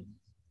question.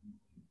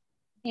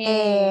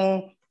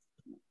 Me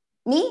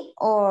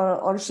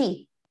or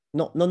she?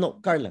 No,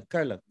 Carla,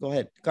 go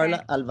ahead.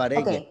 Carla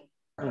Alvaregue.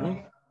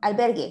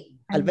 Okay.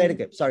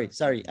 Albergue,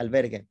 sorry,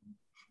 albergue.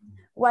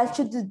 What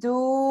should you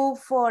do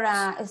for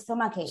a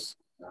stomachache?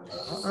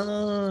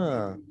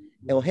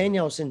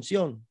 Eugenia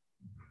Ascensión.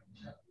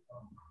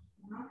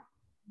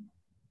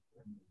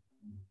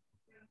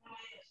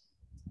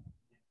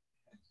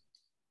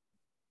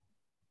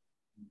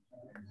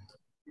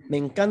 Me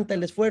encanta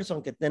el esfuerzo,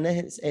 aunque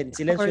tenés en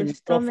silencio el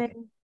micrófono.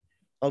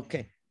 Ok.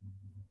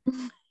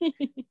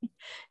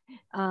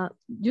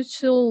 You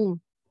should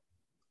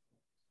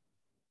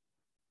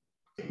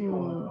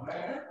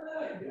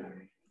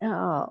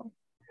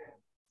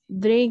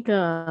drink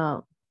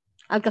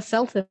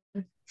Alka-Seltzer.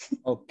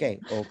 Ok,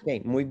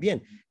 muy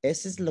bien.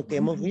 Eso es lo que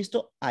hemos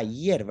visto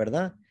ayer,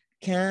 ¿verdad?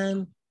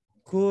 Can,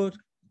 could,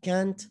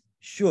 can't,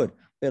 should.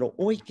 Pero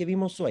hoy, ¿qué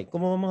vimos hoy?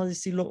 ¿Cómo vamos a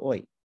decirlo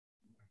hoy?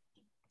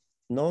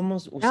 No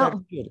vamos a usar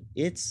should.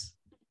 It's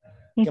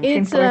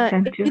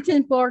important.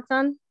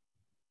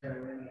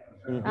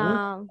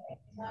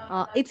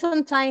 It's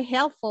sometimes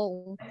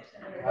helpful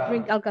to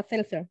drink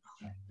Alka-Seltzer.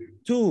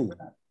 To.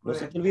 No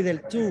se te olvide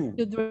el to.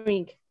 To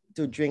drink.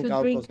 To drink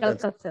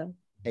Alka-Seltzer.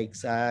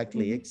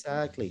 Exactly.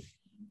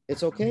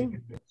 It's okay.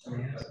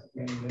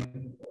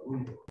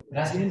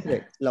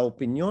 Siempre la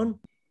opinión,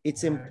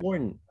 it's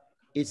important.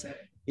 It's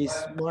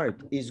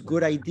smart. It's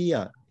good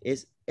idea.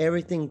 It's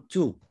everything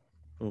too.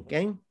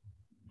 Okay.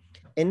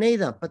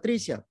 Eneida,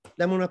 Patricia,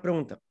 dame una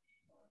pregunta.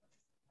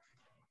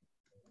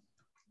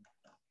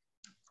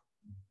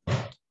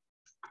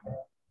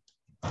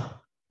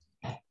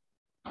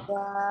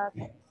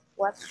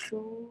 What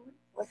should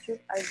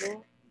I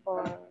do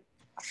for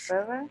a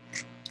fever?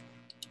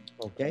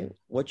 Okay.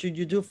 What should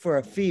you do for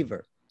a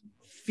fever?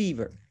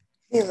 Fever.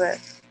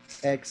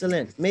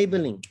 Excellent.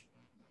 Maybelline.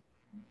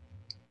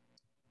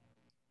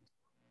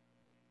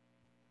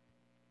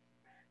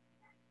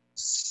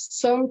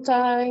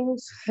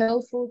 Sometimes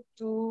helpful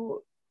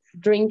to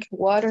drink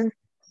water.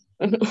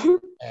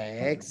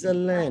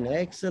 Excellent.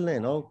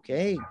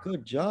 Okay,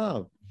 good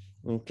job.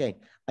 Okay.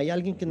 ¿Hay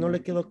alguien que no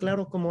le quedó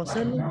claro cómo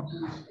hacerlo?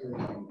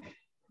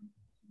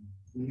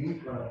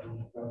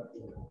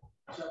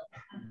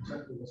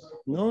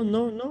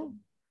 No.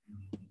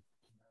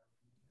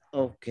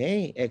 Ok,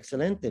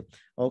 excelente.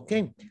 Ok,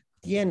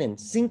 tienen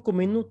 5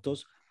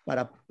 minutos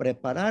para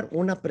preparar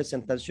una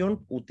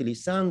presentación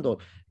utilizando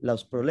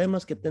los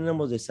problemas que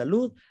tenemos de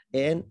salud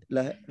en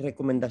las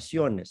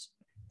recomendaciones.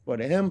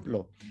 Por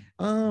ejemplo,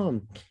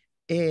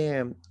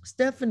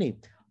 Stephanie,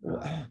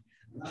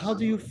 how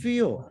do you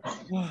feel?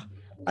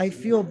 I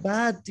feel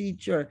bad,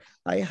 teacher.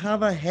 I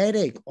have a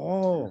headache.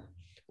 Oh,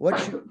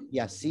 Y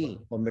así,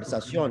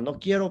 conversación. No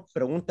quiero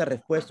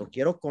pregunta-respuesta,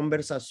 quiero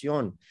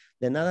conversación.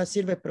 De nada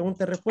sirve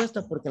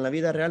pregunta-respuesta porque en la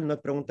vida real no es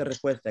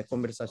pregunta-respuesta, es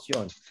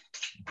conversación.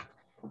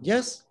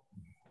 Yes?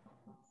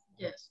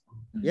 Yes.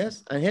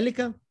 Yes?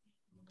 Angélica?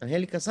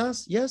 Angélica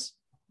Sass? Yes?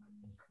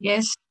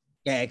 Yes.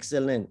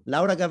 Excellent.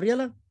 Laura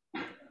Gabriela?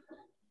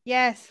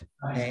 Yes.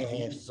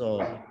 Eso.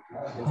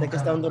 Pensé que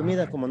estaban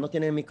dormidas, como no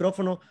tienen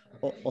micrófono,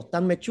 o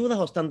están mechudas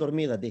o están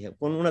dormidas, dije,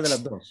 con una de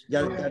las dos.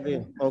 Ya vi.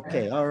 Ok,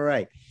 all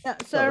right.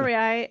 Sorry,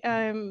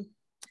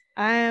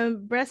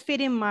 I'm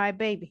breastfeeding my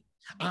baby.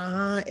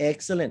 Ah,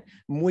 excellent.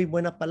 Muy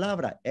buena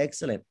palabra.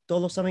 Excellent.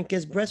 ¿Todos saben qué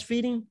es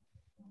breastfeeding?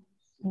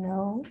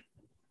 No.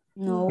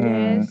 No.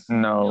 Yes.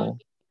 No.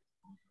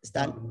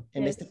 Están,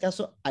 en este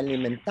caso,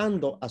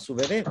 alimentando a su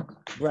bebé.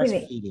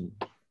 Breastfeeding.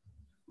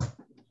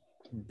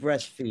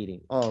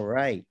 Breastfeeding. All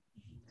right.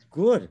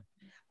 Good.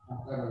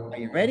 Are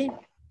you ready?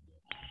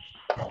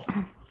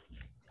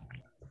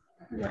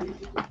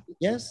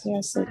 Yes?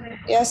 Yes,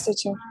 yes,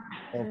 teacher.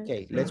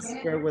 Okay, let's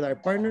prepare with our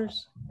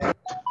partners.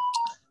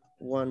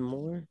 One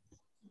more.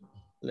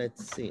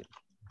 Let's see.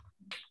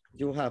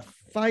 You have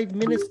 5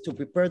 minutes to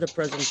prepare the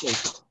presentation.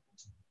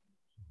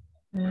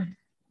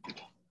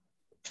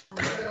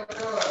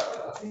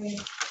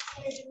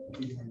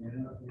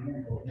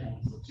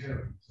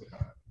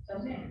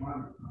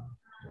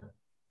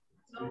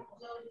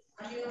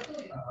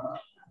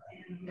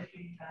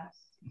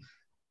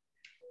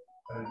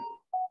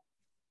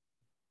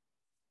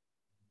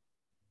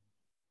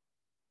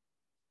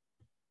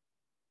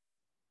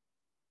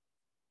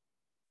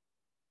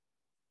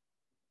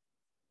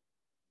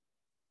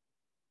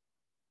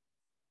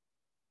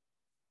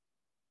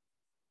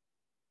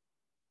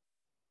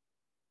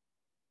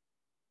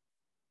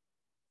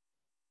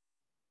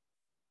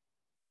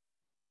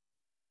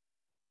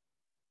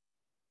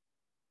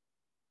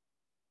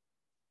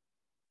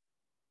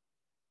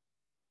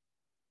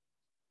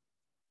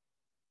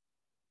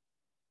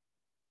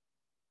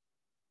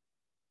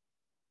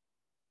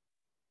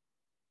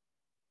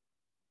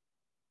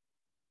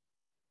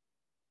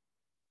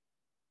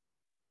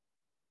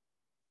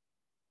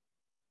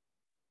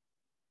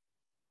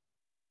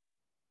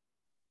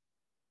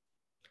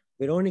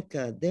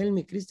 Verónica,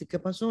 Delmi, Cristi, ¿qué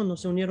pasó? ¿No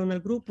se unieron al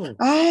grupo?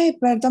 Ay,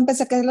 perdón,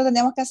 pensé que lo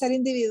teníamos que hacer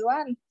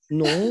individual.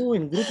 No,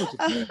 en grupo.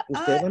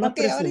 Ustedes van a Ok,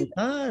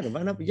 presentar,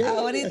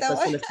 ahorita hasta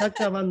se voy. le está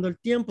acabando el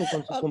tiempo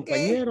con sus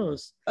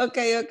compañeros. Ok.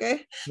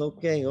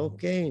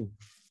 Ok.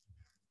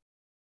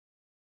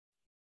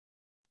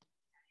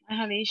 I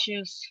have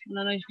issues. I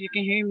don't know if you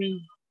can hear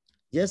me.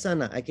 Yes,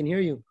 Anna, I can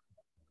hear you.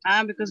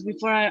 Because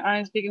before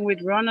I'm speaking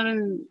with Ronald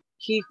and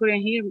he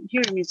couldn't hear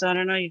me, so I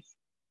don't know if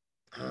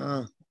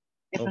I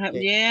have,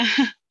 Okay. yeah.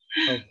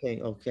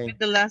 Okay. With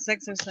the last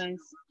exercise.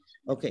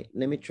 Okay,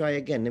 let me try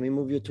again. Let me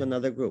move you to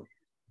another group.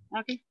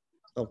 Okay.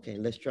 Okay,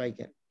 let's try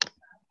again.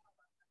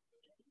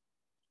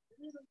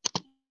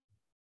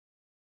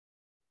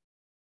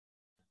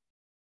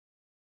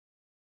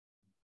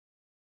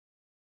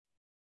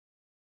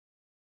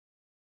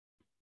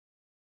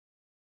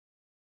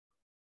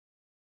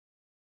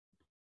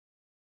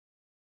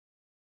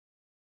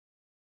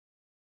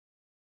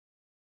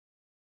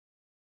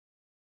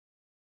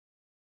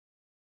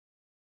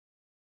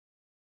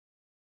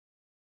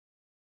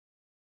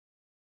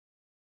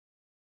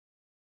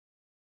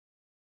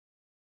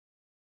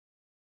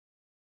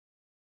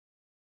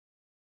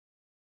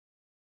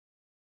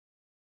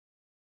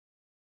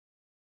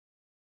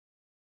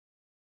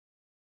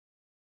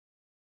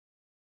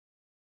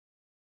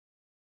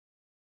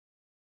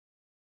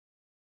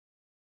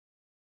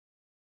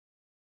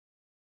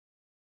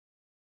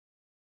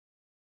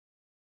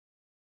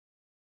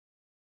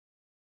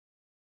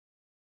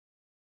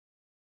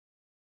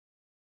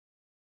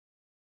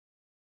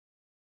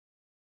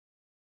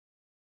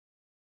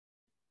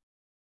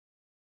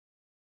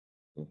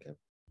 Okay.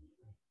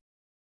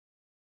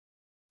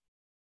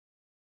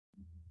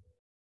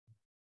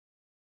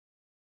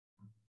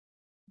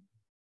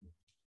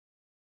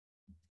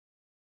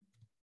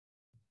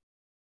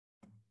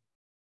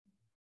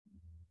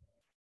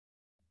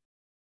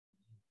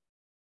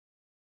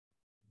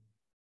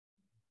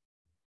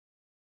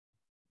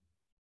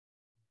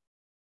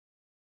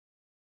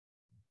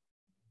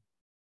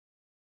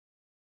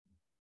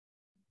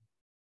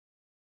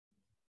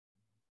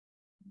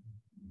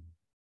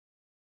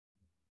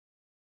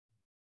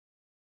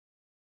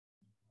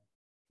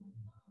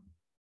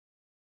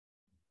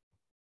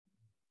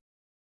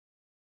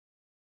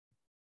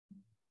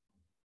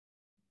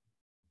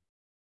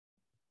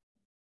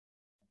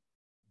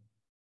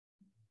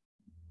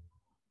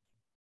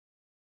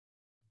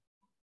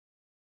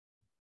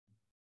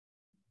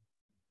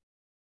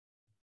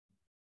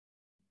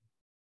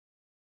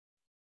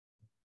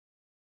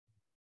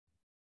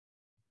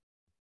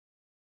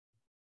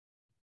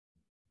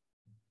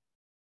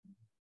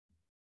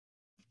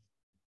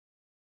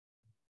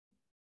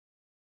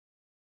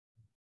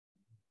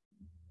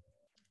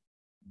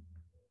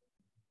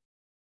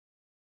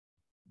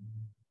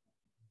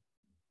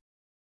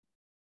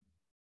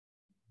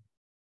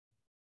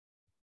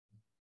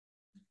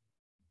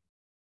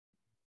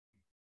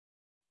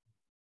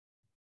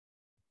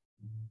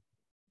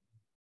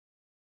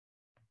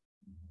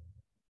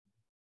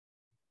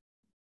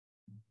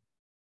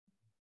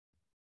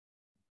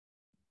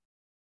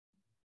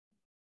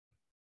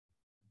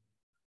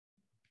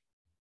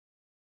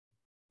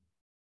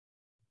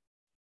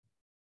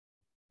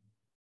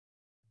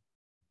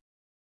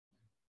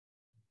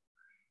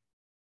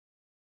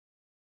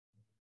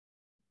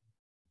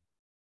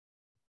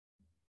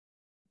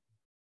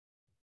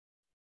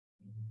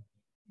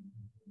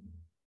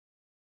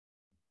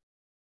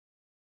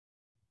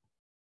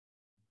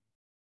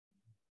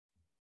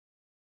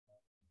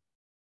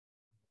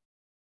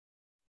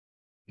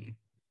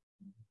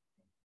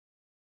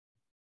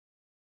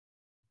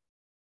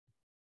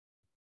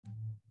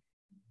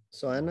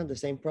 So Anna, the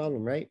same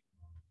problem, right?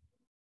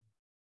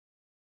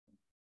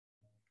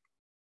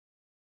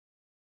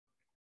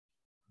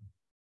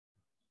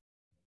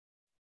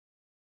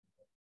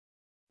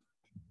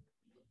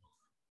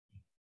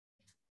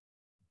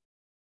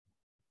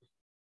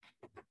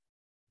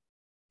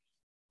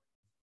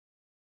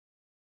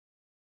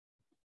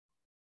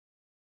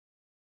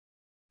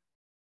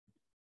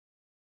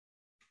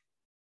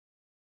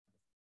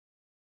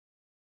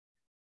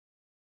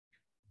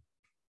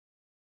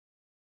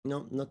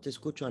 No, no te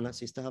escucho, Ana.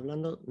 Si estás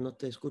hablando, no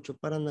te escucho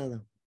para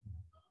nada.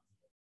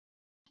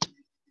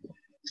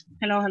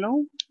 Hello,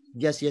 hello.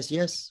 Yes, yes,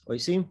 yes. Hoy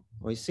sí,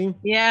 hoy sí.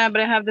 Yeah, but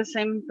I have the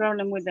same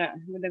problem with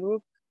the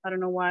group. I don't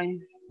know why.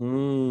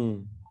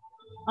 Mm.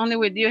 Only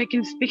with you I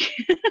can speak.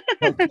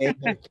 Okay,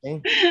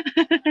 okay.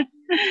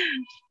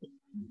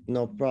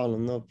 No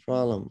problem, no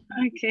problem.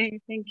 Okay,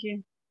 thank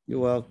you.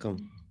 You're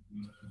welcome.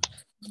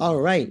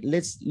 All right,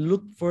 let's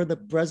look for the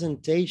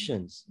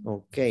presentations.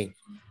 Okay.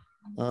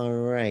 All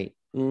right.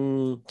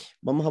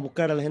 Vamos a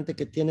buscar a la gente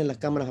que tiene las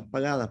cámaras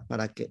apagadas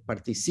para que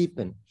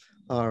participen.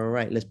 All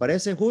right. ¿Les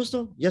parece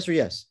justo? Yes or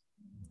yes?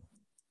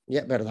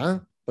 Yeah,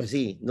 ¿verdad? Pues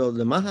sí, los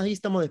demás ahí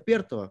estamos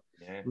despiertos.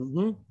 Yes.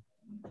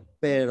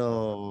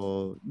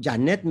 Pero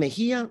Janet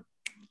Mejía.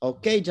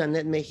 Ok,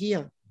 Janet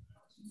Mejía.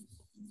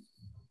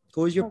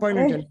 Who is your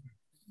partner, Janet?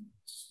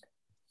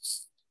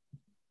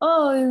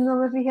 Oh, no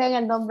me fijé en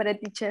el nombre,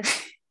 teacher.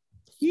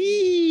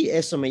 Y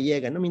eso me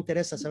llega. No me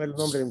interesa saber el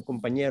nombre de un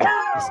compañero.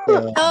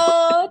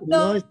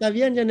 No, está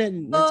bien, Janet.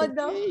 No, Okay.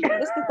 no,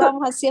 es que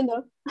estábamos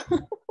haciendo.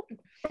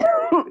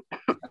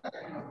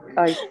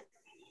 Ay.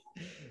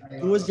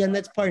 Who is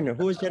Janet's partner?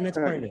 Who is Janet's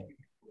partner?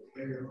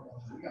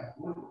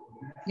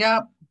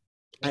 Yeah.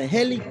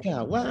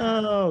 Angélica,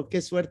 wow,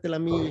 qué suerte la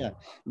mía.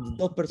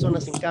 2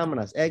 personas sin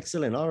cámaras.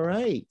 Excellent, all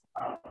right.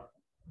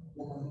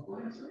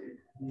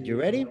 You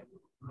ready?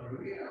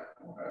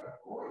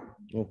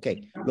 Ok,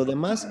 lo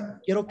demás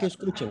quiero que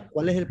escuchen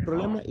cuál es el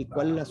problema y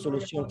cuál es la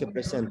solución que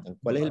presentan.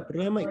 ¿Cuál es el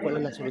problema y cuál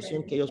es la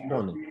solución que ellos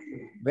ponen?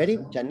 Ready?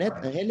 Janet,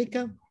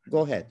 Angélica,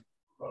 go ahead.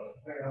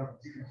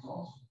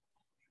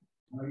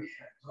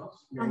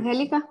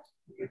 Angélica.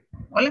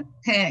 Hola.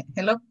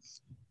 Hello.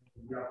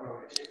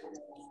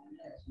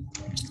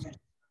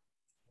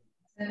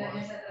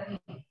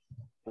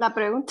 La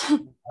pregunta.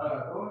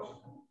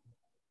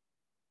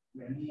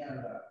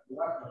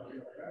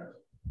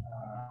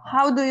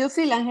 How do you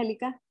feel,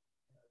 Angélica?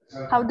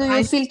 How do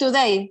you feel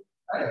today?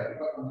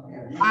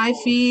 I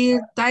feel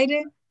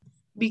tired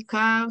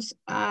because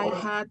I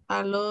had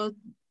a lot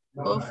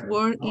of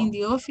work in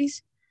the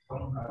office.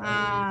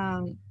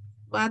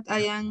 But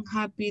I am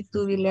happy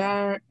to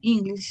learn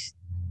English.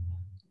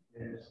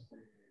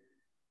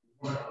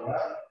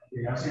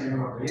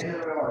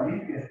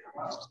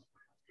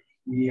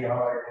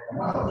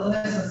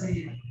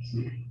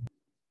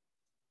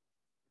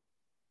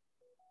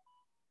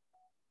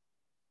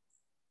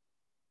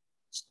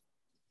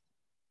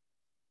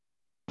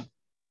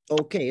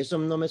 Ok, eso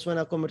no me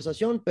suena a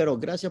conversación, pero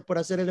gracias por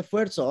hacer el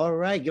esfuerzo. All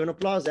right, give an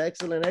applause.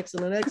 Excellent,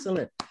 excellent,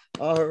 excellent.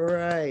 All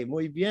right,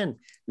 muy bien.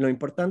 Lo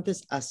importante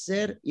es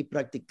hacer y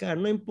practicar.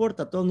 No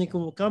importa, todos nos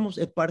equivocamos,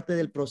 es parte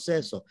del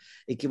proceso.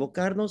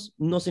 Equivocarnos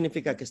no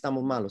significa que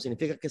estamos malos,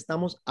 significa que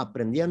estamos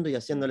aprendiendo y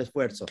haciendo el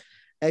esfuerzo.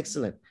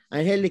 Excellent.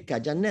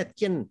 Angélica, Janet,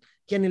 ¿quién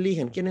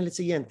eligen? ¿Quién es el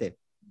siguiente?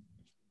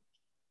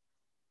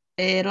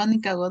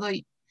 Verónica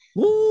Godoy.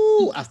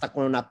 Hasta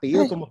con un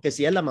apellido como que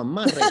si es la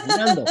mamá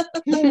regañando.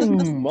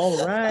 All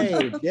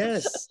right,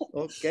 yes.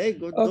 Okay,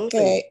 good.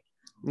 Okay.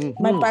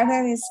 My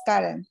partner is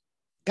Karen.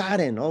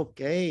 Karen,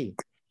 okay.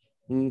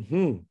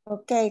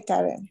 Okay,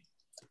 Karen.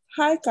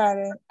 Hi,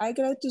 Karen. I'm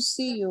glad to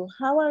see you.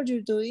 How are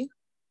you doing?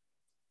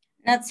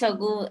 Not so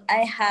good.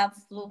 I have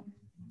flu.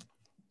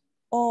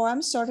 Oh,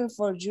 I'm sorry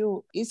for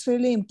you. It's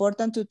really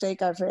important to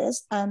take a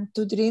rest and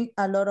to drink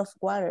a lot of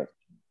water.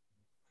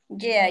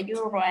 Yeah,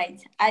 you're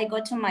right. I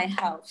go to my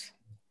house.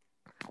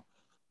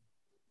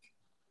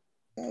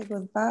 Okay,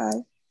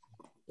 goodbye.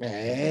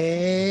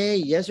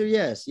 Hey, yes or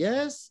yes?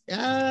 Yes?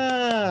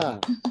 Ah,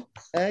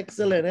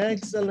 excellent,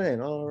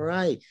 excellent. All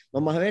right.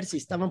 Vamos a ver si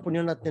estaban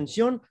poniendo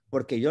atención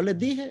porque yo les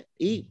dije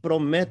y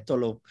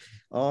prométolo.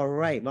 All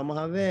right, vamos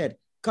a ver.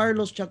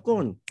 Carlos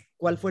Chacón,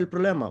 ¿cuál fue el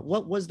problema?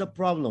 What was the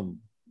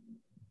problem?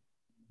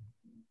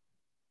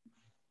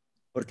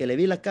 Porque le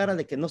vi la cara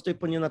de que no estoy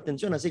poniendo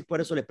atención, así que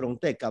por eso le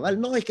pregunté, cabal,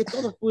 no, es que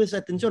todos puse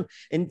atención,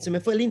 se me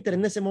fue el Inter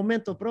en ese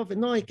momento, profe,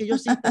 no, es que yo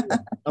sí.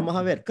 Vamos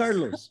a ver,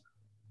 Carlos.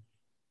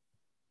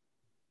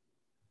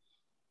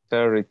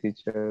 Sorry,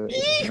 teacher.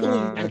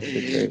 No,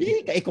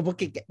 Y como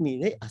que,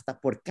 mire, hasta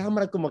por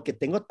cámara, como que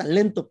tengo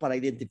talento para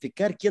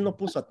identificar quién no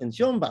puso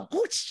atención, va.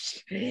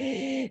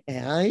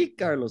 Ay,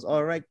 Carlos,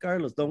 all right,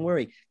 Carlos, don't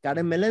worry.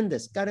 Karen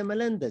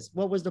Meléndez,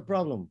 what was the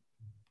problem?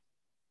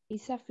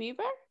 Is a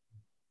fever?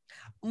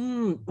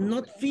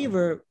 Not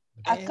fever.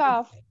 A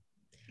cough.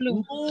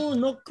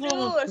 No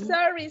cough.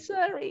 Sorry.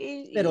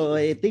 Pero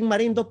Tim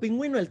Marín, 2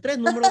 pingüinos, el 3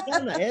 número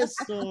gana.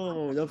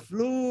 Eso, the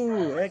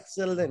flu.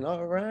 Excellent,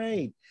 all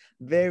right.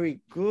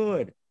 Very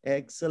good,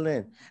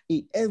 excellent.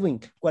 Y Edwin,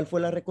 ¿cuál fue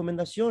la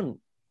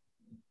recomendación?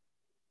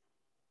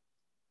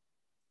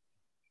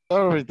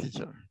 Sorry,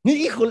 teacher.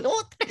 Híjole,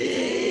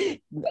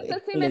 Eso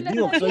sí me les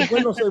digo,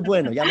 soy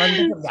bueno. Ya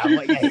van,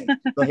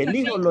 los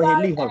elijo, los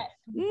elijo.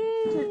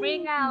 To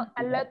bring out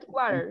a lot of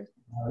water.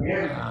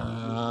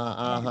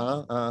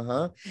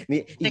 Ajá.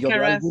 Y Take yo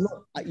a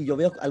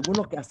veo rest.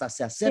 algunos que hasta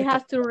se He acercan.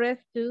 has to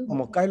rest too.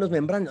 Como Carlos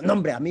Membrano. No,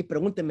 hombre, a mí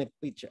pregúnteme,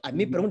 teacher. A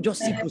mí pregúnteme, yo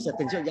sí puse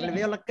atención. Ya le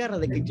veo la cara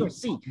de que yo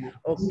sí.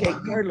 Ok,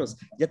 Carlos,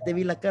 ya te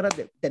vi la cara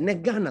de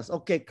tener ganas.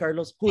 Ok,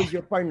 Carlos, who is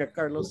your partner,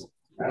 Carlos?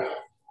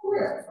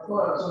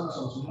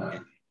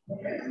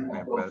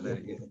 My brother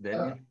is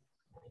Delmi.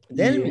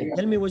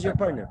 Delmi was your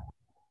partner.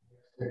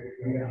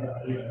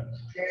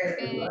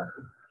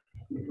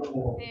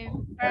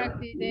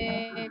 Practice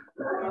the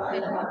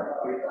conversation.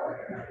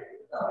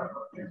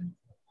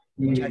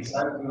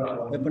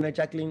 Voy a poner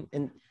Jacqueline.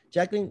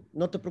 Jacqueline,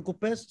 no te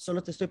preocupes,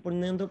 solo te estoy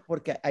poniendo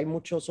porque hay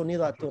mucho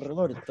sonido a tu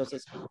alrededor,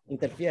 entonces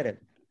interfiere.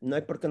 No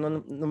es porque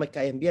no me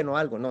caen bien o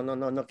algo.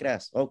 No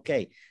creas. Ok.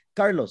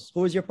 Carlos,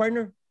 who is your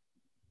partner?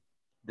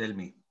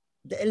 Delmi.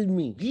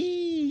 Delmi.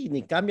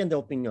 Ni cambian de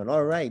opinión.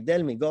 All right,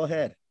 Delmi, go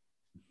ahead.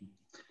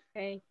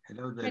 Okay.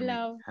 Hello, Delmi.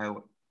 Hello.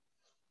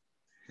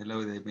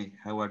 Hello, Delmi.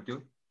 How are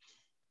you?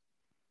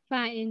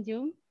 Fine, and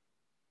you?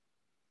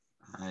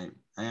 I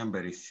am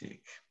very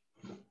sick.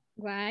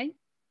 Why?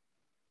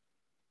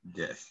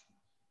 Yes.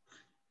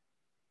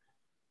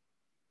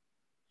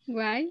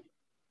 Why?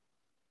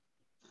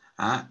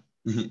 I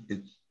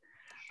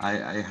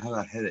have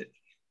a headache.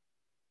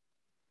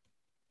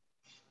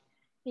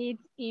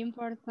 It's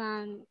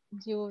important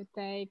you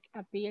take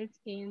a pills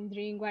and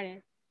drink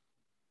water.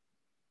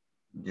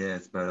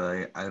 Yes,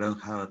 but I don't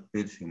have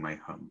pills in my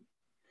home.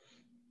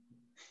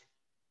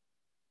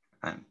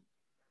 And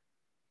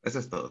eso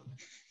es todo.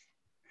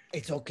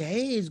 It's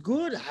okay. It's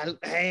good.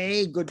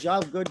 Hey, good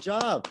job.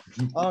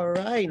 All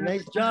right.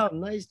 Nice job.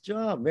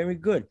 Very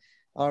good.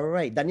 All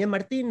right. Daniel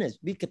Martínez,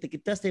 vi que te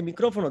quitaste el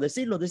micrófono.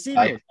 Decilo.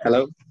 Hi,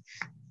 hello.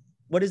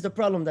 What is the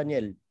problem,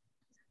 Daniel?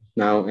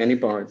 Now, any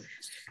part?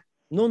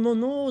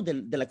 No,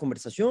 de la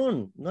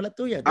conversación, no la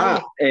tuya.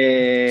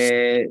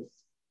 He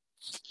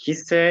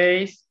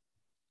says,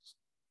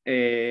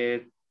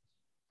 headache?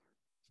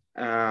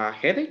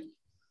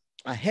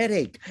 A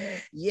headache.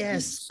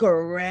 Yes,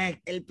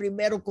 correct. El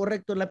primero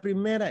correcto, la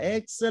primera.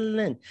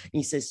 Excellent.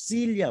 Y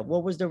Cecilia,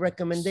 what was the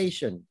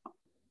recommendation?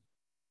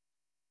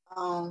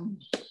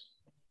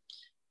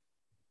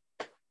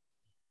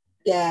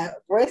 Yeah,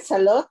 rest a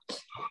lot.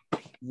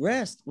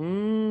 Rest.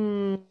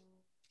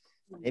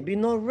 Maybe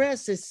no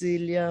rest,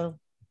 Cecilia.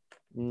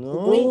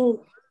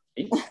 No.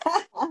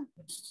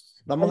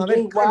 Vamos a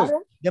ver, Carlos.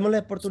 Démosle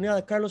la oportunidad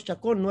a Carlos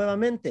Chacón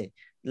nuevamente.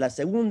 La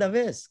segunda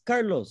vez.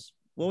 Carlos,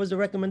 what was the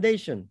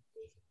recommendation?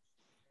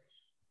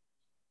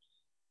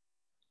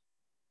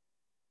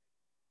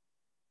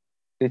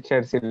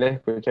 Teacher, sí le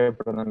escuché,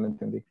 pero no lo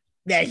entendí.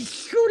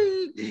 Sí,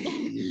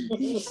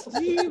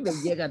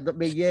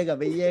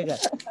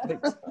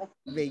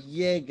 me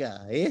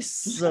llega.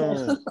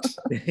 Eso.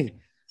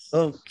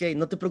 Ok,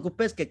 no te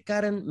preocupes que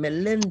Karen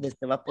Meléndez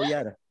te va a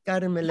apoyar.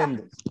 Karen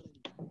Meléndez.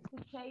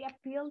 To take a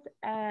pill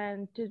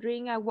and to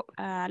drink a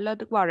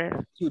lot of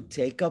water. To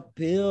take a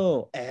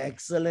pill.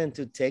 Excellent,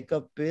 to take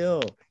a pill.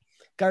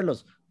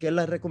 Carlos, ¿qué es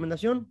la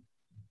recomendación?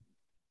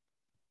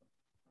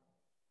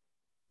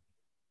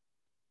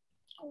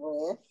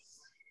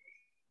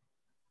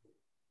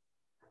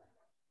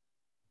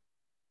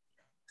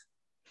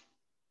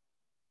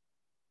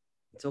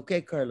 It's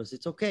okay, Carlos.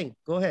 It's okay.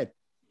 Go ahead.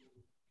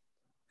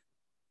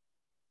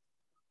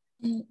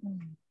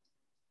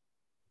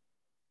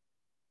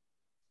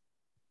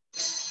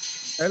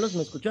 Carlos,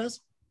 ¿me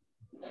escuchas?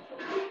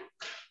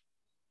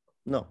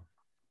 No.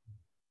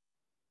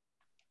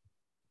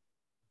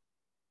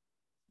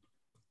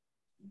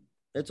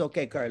 It's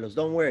okay, Carlos.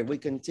 Don't worry. We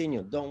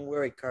continue. Don't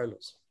worry,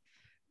 Carlos.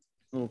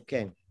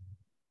 Okay.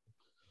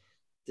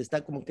 Te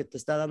está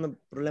dando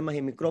problemas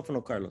en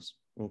micrófono, Carlos.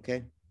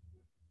 Okay.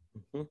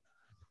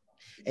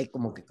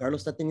 Como que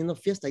Carlos está teniendo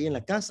fiesta ahí en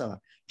la casa.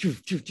 ¿Va?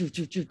 Chuf.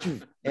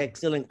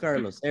 Excellent,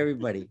 Carlos.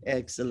 Everybody.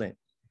 Excellent.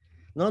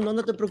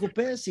 No te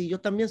preocupes. Si yo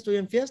también estoy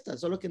en fiesta,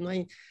 solo que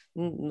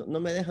no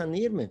me dejan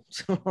irme.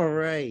 All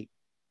right.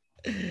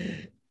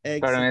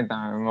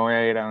 Permítame, me voy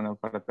a ir a una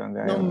parte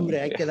donde hay... No,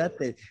 hombre, ahí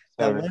quédate.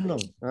 Está bueno.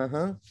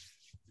 Ajá.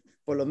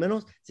 Por lo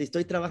menos, si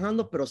estoy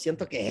trabajando, pero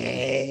siento que,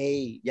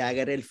 hey, ya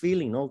agarré el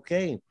feeling.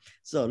 Okay.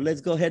 So,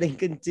 let's go ahead and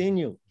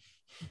continue.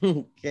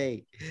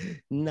 Okay.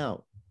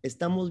 Now,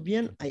 ¿estamos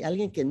bien? ¿Hay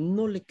alguien que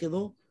no le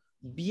quedó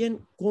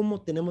bien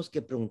cómo tenemos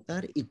que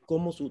preguntar y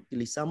cómo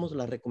utilizamos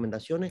las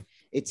recomendaciones?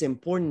 It's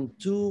important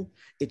too.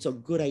 It's a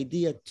good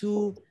idea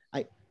too.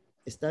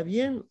 ¿Está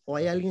bien? ¿O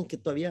hay alguien que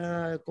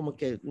todavía como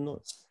que no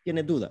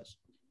tiene dudas?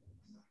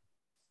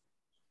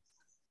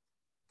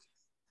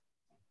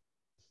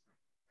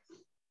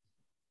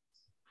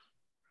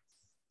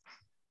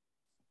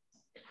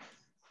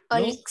 No?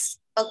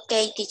 It's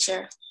okay,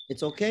 teacher.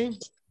 It's okay?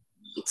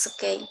 It's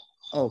okay.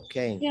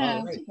 Okay. Yeah,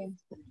 All right. okay.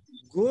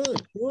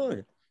 Good.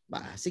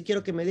 Así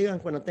quiero que me digan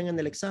cuando tengan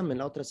el examen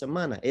la otra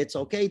semana. It's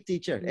okay,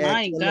 teacher.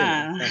 My Excellent.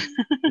 God.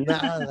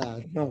 Nada.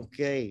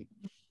 Okay.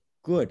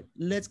 Good.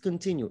 Let's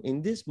continue.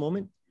 In this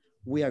moment,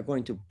 we are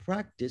going to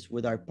practice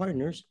with our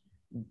partners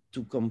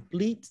to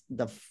complete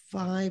the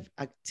 5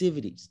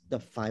 activities.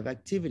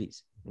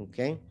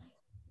 Okay.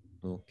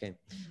 Okay.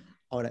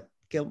 Ahora,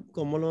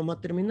 ¿cómo lo vamos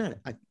a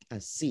terminar?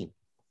 Así.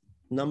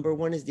 Number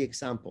 1 is the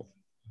example.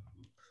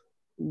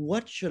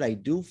 What should I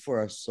do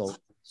for a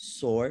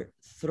sore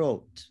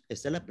throat?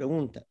 Esta es la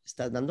pregunta.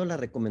 Estás dando la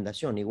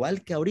recomendación,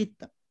 igual que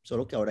ahorita,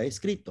 solo que ahora he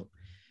escrito.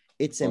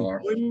 It's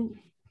important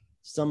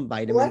some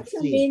vitamin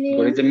C.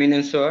 What is the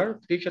meaning sore?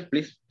 Teacher,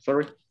 please.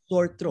 Sorry.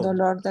 Sore throat.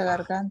 Dolor de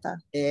garganta.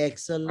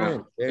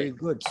 Excellent. Very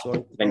good.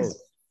 Sore throat.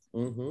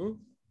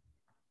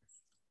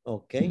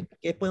 Okay.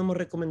 ¿Qué podemos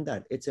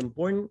recomendar? It's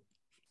important.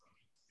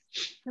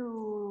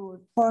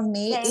 For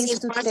me, is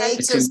to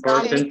take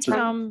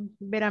some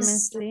vitamin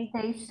C.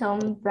 Take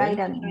some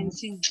vitamin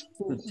C.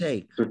 To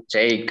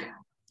take.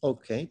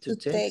 Okay. To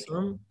take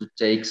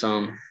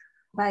some.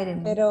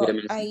 Vitamin. Pero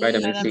vitamin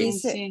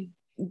ahí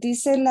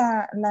dice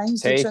las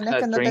instrucciones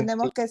que no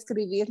tenemos que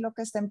escribir lo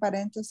que está en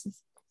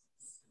paréntesis.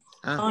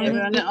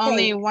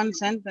 Only one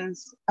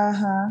sentence.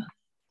 Ajá.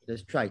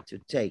 Let's try to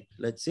take.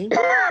 Let's see.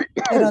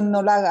 Pero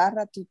no la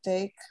agarra to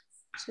take.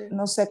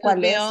 No sé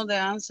cuál es. All the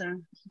answer.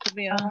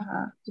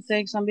 To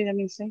take some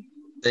vitamin C.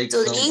 To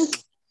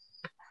drink.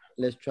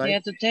 Let's try. Yeah,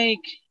 to take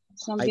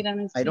some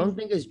vitamin C. I don't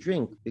think it's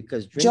drink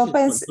because drink yo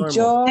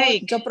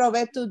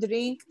probé to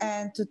drink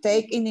and to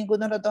take y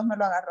ninguno de los dos me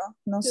lo agarró.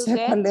 No sé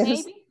cuál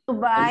es. To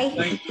buy.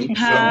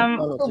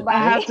 I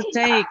have to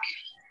take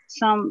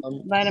some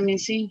vitamin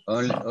C.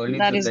 Only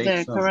that to is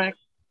take the correct.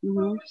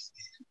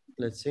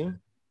 Let's see.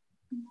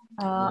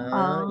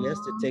 Yes,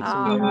 to take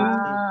some.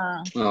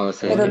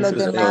 Pero los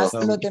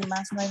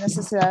demás no hay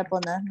necesidad de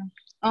ponerlo.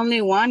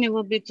 Only one, it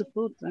will be to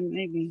put,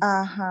 maybe.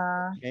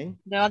 Okay.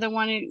 The other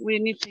one, we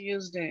need to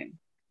use the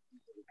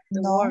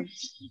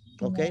words.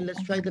 Okay,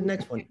 let's try the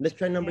next one. Let's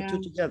try number 2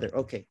 together.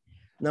 Okay.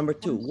 Number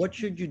 2, what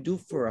should you do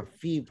for a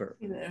fever?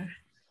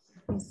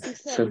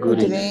 So good.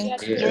 Drink.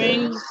 To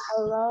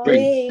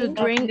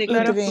drink a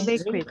lot of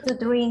liquid. To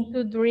drink.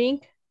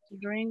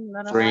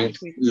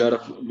 Lot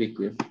of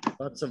liquid.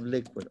 Lots of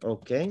liquid.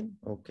 Okay.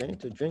 Okay.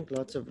 To drink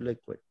lots of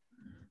liquid.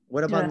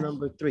 What about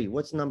number 3?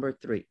 What's number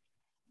 3?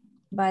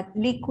 But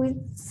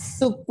liquids.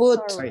 To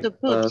put. Right. To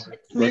put.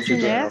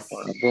 Missing S.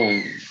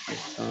 Burn.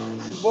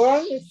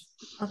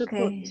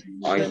 Okay.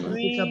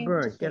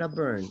 Get a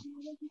burn.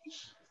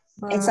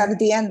 Es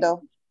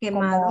ardiendo.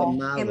 Quemada.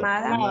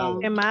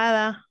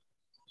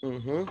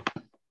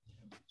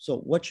 So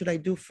what should I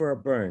do for a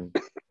burn?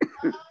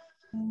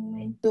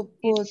 To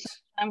put.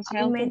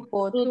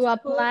 To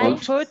apply.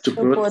 To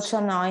put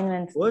some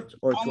ointment. Put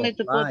or Only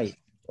to apply?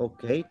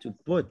 Okay, to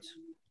put.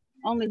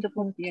 Only to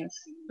put, yes.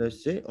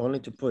 Let's see. Only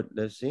to put.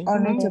 Let's see.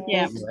 Only to put.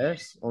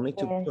 Yes, only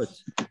to put.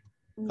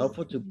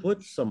 Helpful to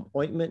put some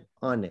ointment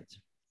on it.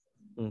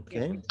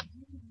 Okay.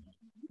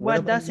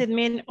 What does it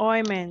mean,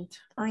 ointment?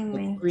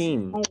 The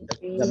cream.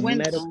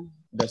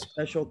 The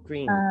special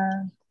cream.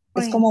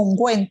 Es como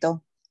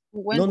ungüento.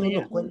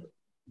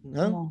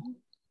 No.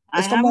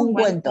 Es como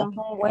ungüento.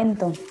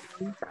 Ungüento.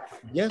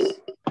 Yes.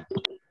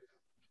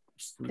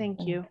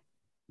 Thank you.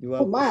 You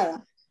are.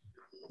 Pomada.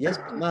 Yes,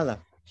 pomada.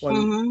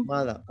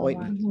 Pomada,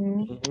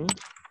 ointment.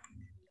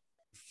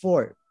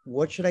 4,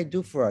 what should I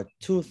do for a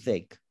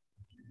toothache?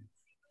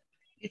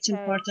 It's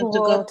important to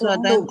go to a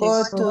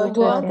dentist.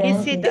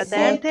 Visit a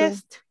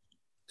dentist.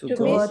 To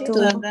go to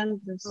a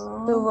dentist.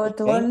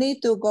 Only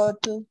to go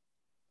to.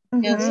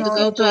 Yes, to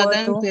go to a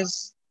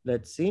dentist.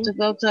 Let's see. To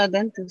go to a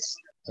dentist.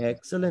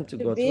 Excellent. To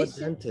go to a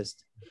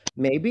dentist.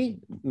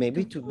 Maybe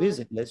to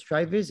visit. Let's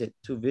try visit.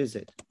 To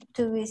visit.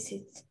 To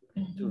visit.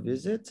 To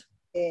visit?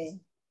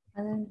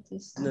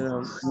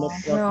 No,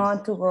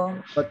 to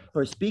go. But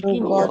for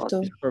speaking,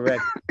 is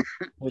correct.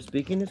 For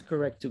speaking is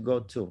correct to go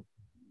to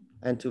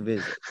and to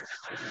visit.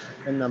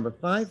 And number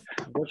 5,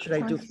 what should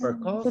I do for a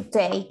cough? To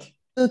take.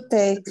 To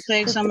take. To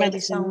take some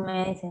medicine.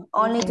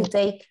 Only to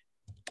take.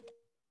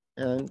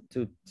 And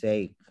to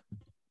take.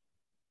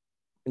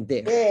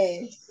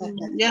 There.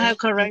 You have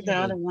correct the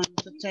other one.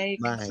 To take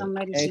some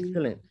medicine.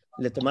 Excellent.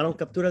 ¿Le tomaron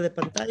captura de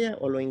pantalla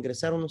o lo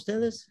ingresaron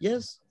ustedes?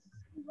 Yes?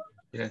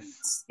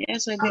 Yes.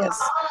 Yes, I did.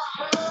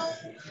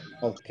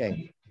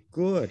 Okay,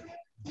 good.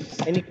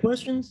 Any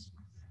questions?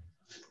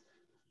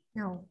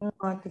 No,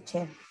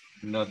 teacher.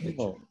 No,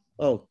 teacher.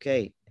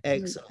 Okay,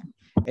 excellent.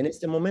 En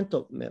este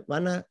momento me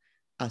van a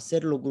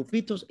hacer los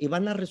grupitos y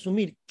van a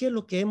resumir qué es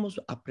lo que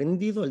hemos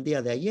aprendido el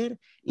día de ayer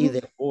y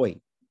de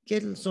hoy.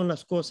 ¿Qué son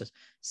las cosas?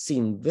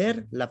 Sin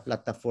ver la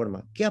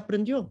plataforma. ¿Qué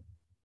aprendió?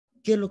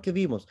 ¿Qué es lo que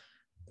vimos?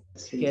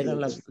 ¿Qué eran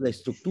las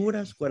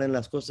estructuras? ¿Cuáles eran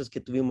las cosas que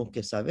tuvimos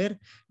que saber?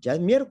 Ya es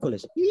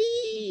miércoles.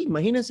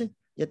 Imagínense,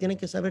 ya tienen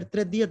que saber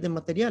 3 días de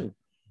material.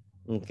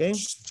 ¿Ok?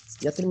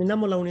 Ya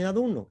terminamos la unidad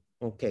 1.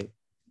 ¿Ok?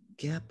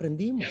 ¿Qué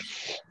aprendimos?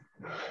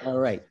 All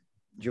right.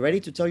 You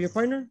ready to tell your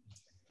partner?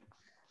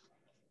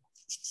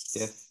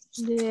 Yes.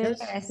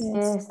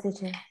 Yes,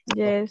 teacher.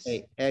 Yes.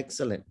 Okay,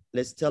 excellent.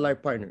 Let's tell our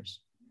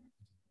partners.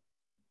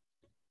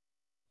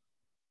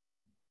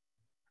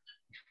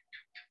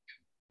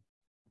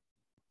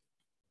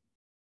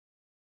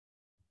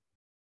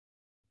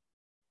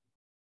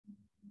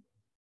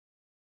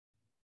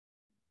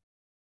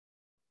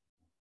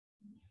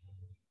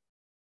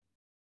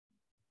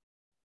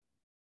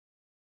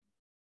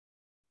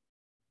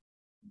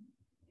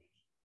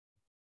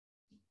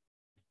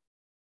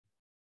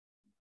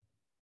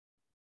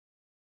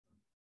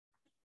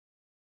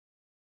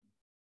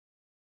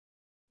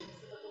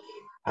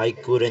 I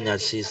couldn't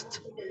assist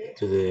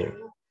to the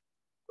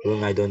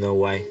room. I don't know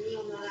why.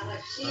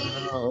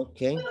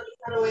 Okay.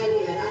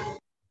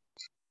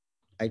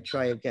 I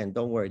try again.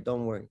 Don't worry.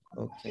 Don't worry.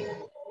 Okay.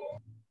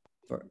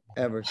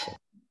 Forever so.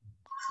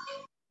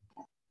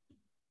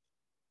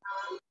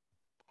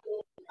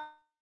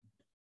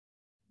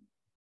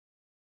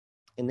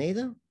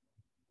 Eneida?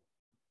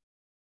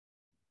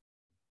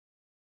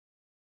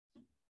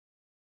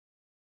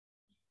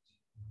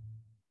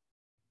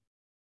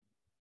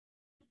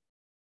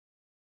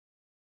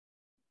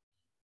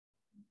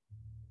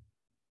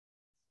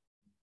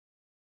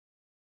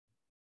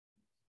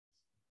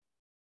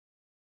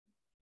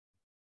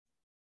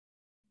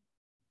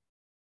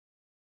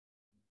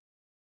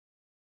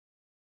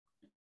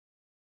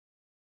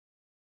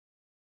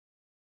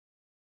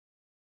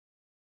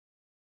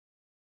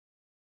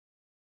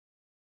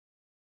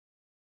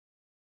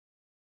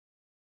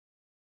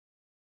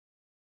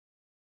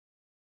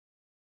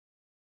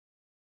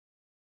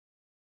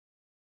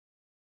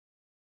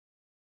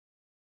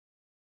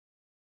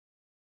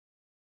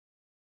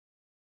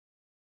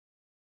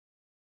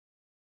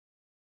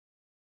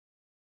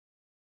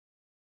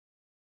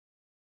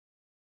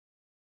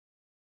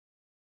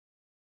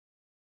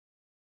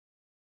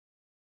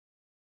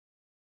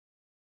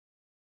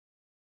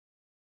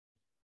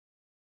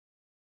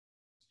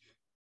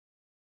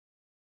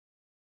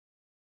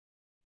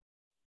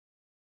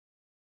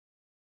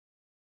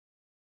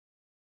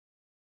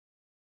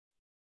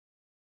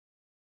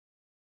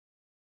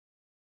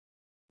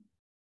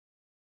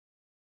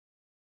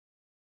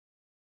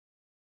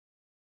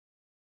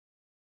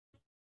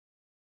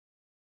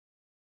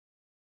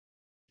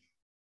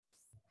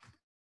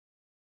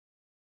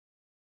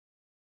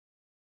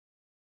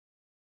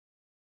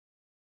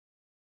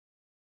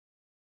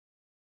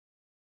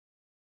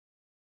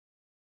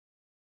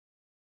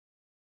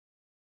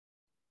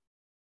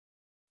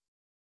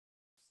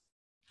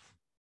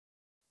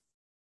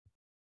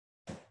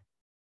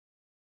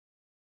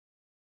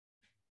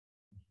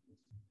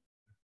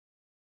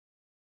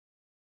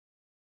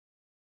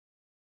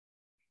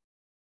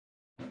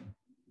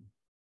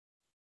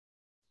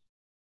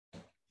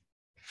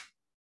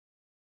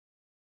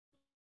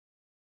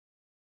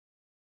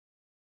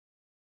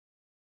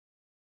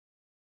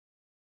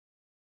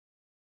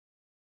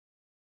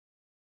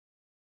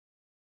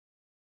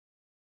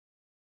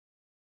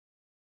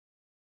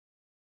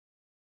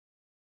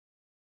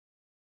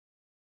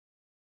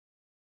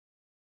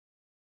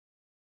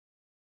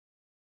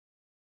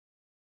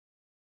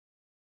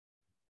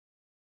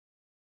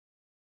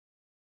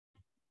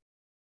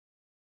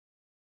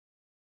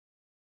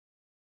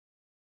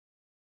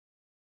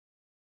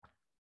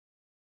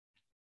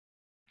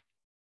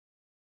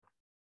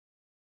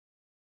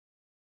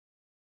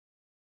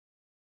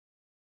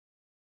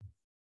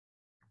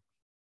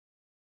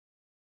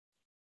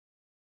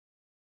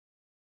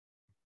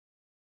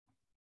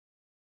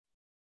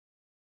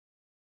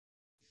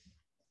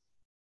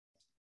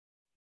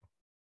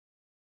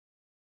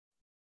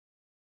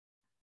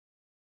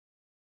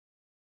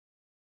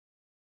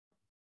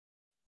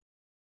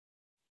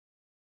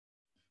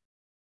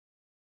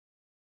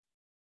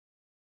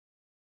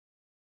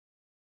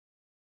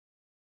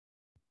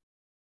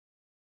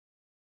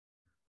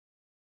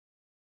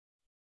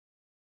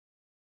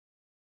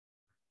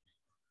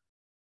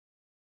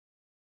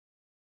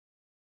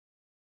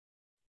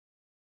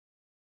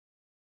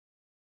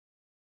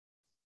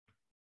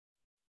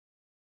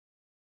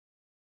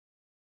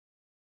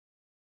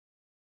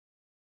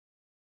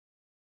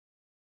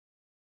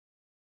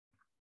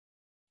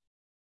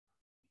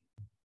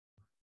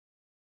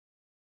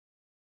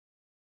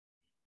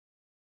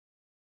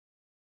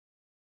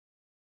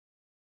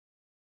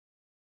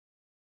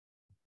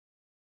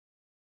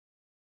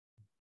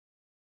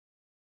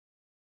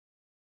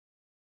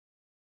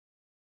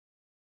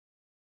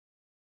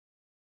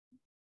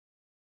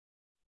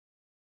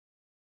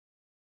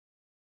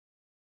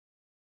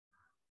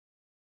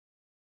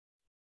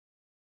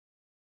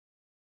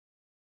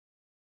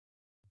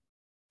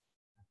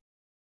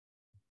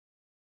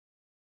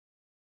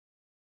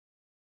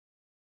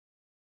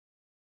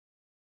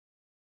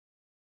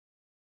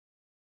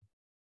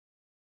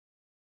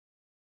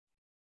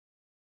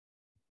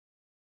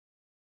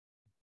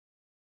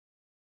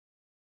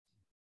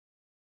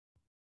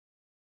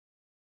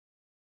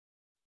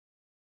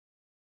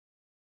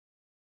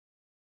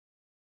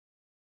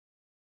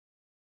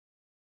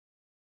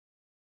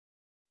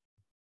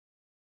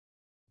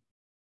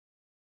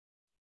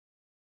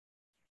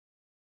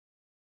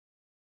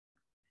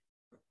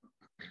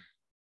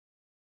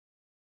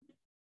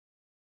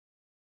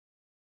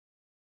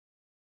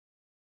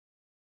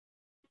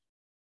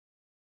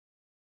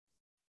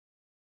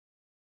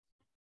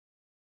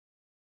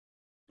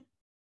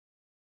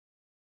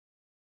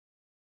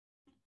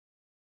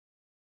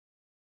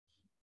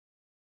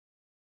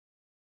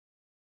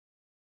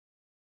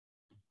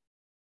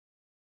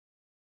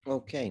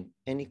 Okay,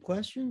 any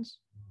questions?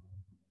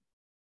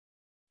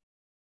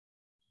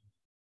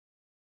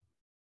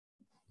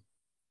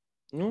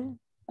 No?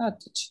 No,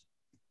 teacher.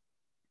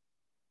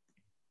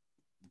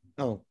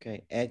 Ok,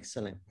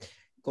 excelente.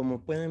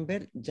 Como pueden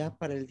ver, ya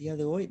para el día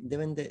de hoy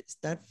deben de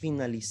estar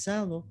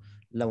finalizado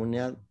la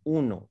unidad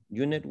 1.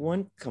 Unit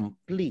 1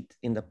 complete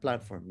in the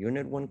platform.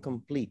 Unit 1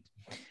 complete.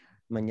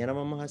 Mañana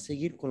vamos a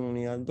seguir con la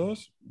unidad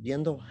 2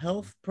 viendo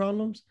health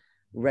problems,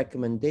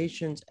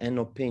 recommendations, and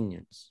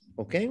opinions.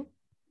 ¿Ok?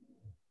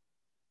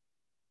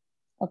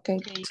 Ok.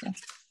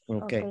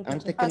 Ok.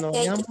 Antes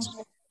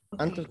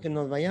que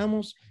nos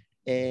vayamos,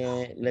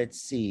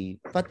 let's see.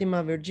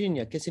 Fátima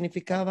Virginia, ¿qué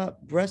significaba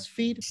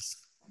breastfeed?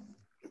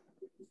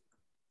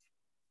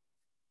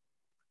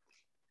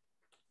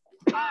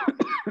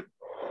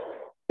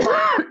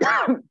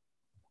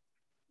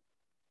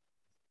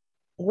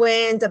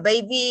 When the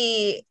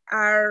baby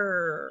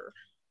are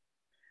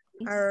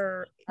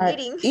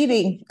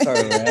eating.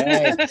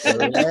 Correct.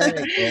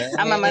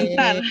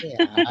 Amamantar.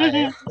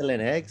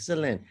 Excellent,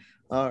 excellent.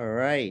 All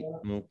right.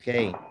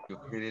 Okay.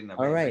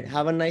 All right.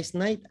 Have a nice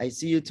night. I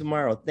see you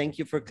tomorrow. Thank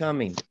you for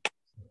coming.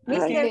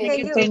 Mister, Thank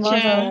you, can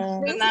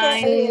teacher. Good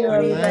night.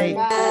 Good night.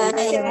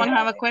 Someone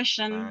have a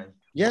question?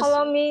 Yes.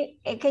 Follow me.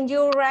 Can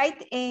you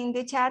write in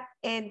the chat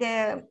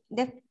the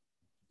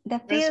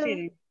field?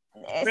 Breastfeeding.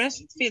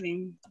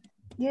 Breastfeeding.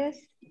 Yes.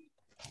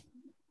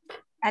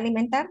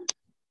 Alimentar.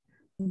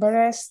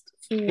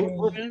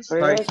 Breastfeeding.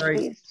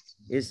 Sorry.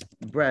 It's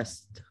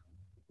breast.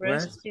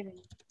 Breastfeeding.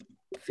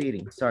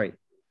 Feeding. Sorry.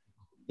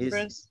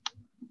 Breast.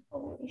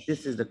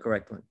 This is the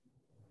correct one.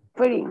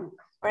 Feeding.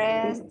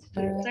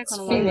 Breastfeeding.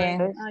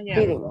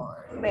 Feeding.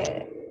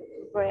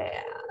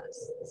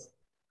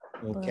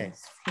 Okay.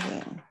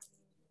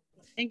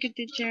 Thank you,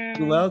 teacher.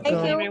 You're welcome.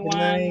 Thank you, everyone. Good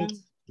night.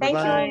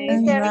 Bye-bye. Bye-bye. See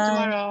you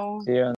tomorrow. See you.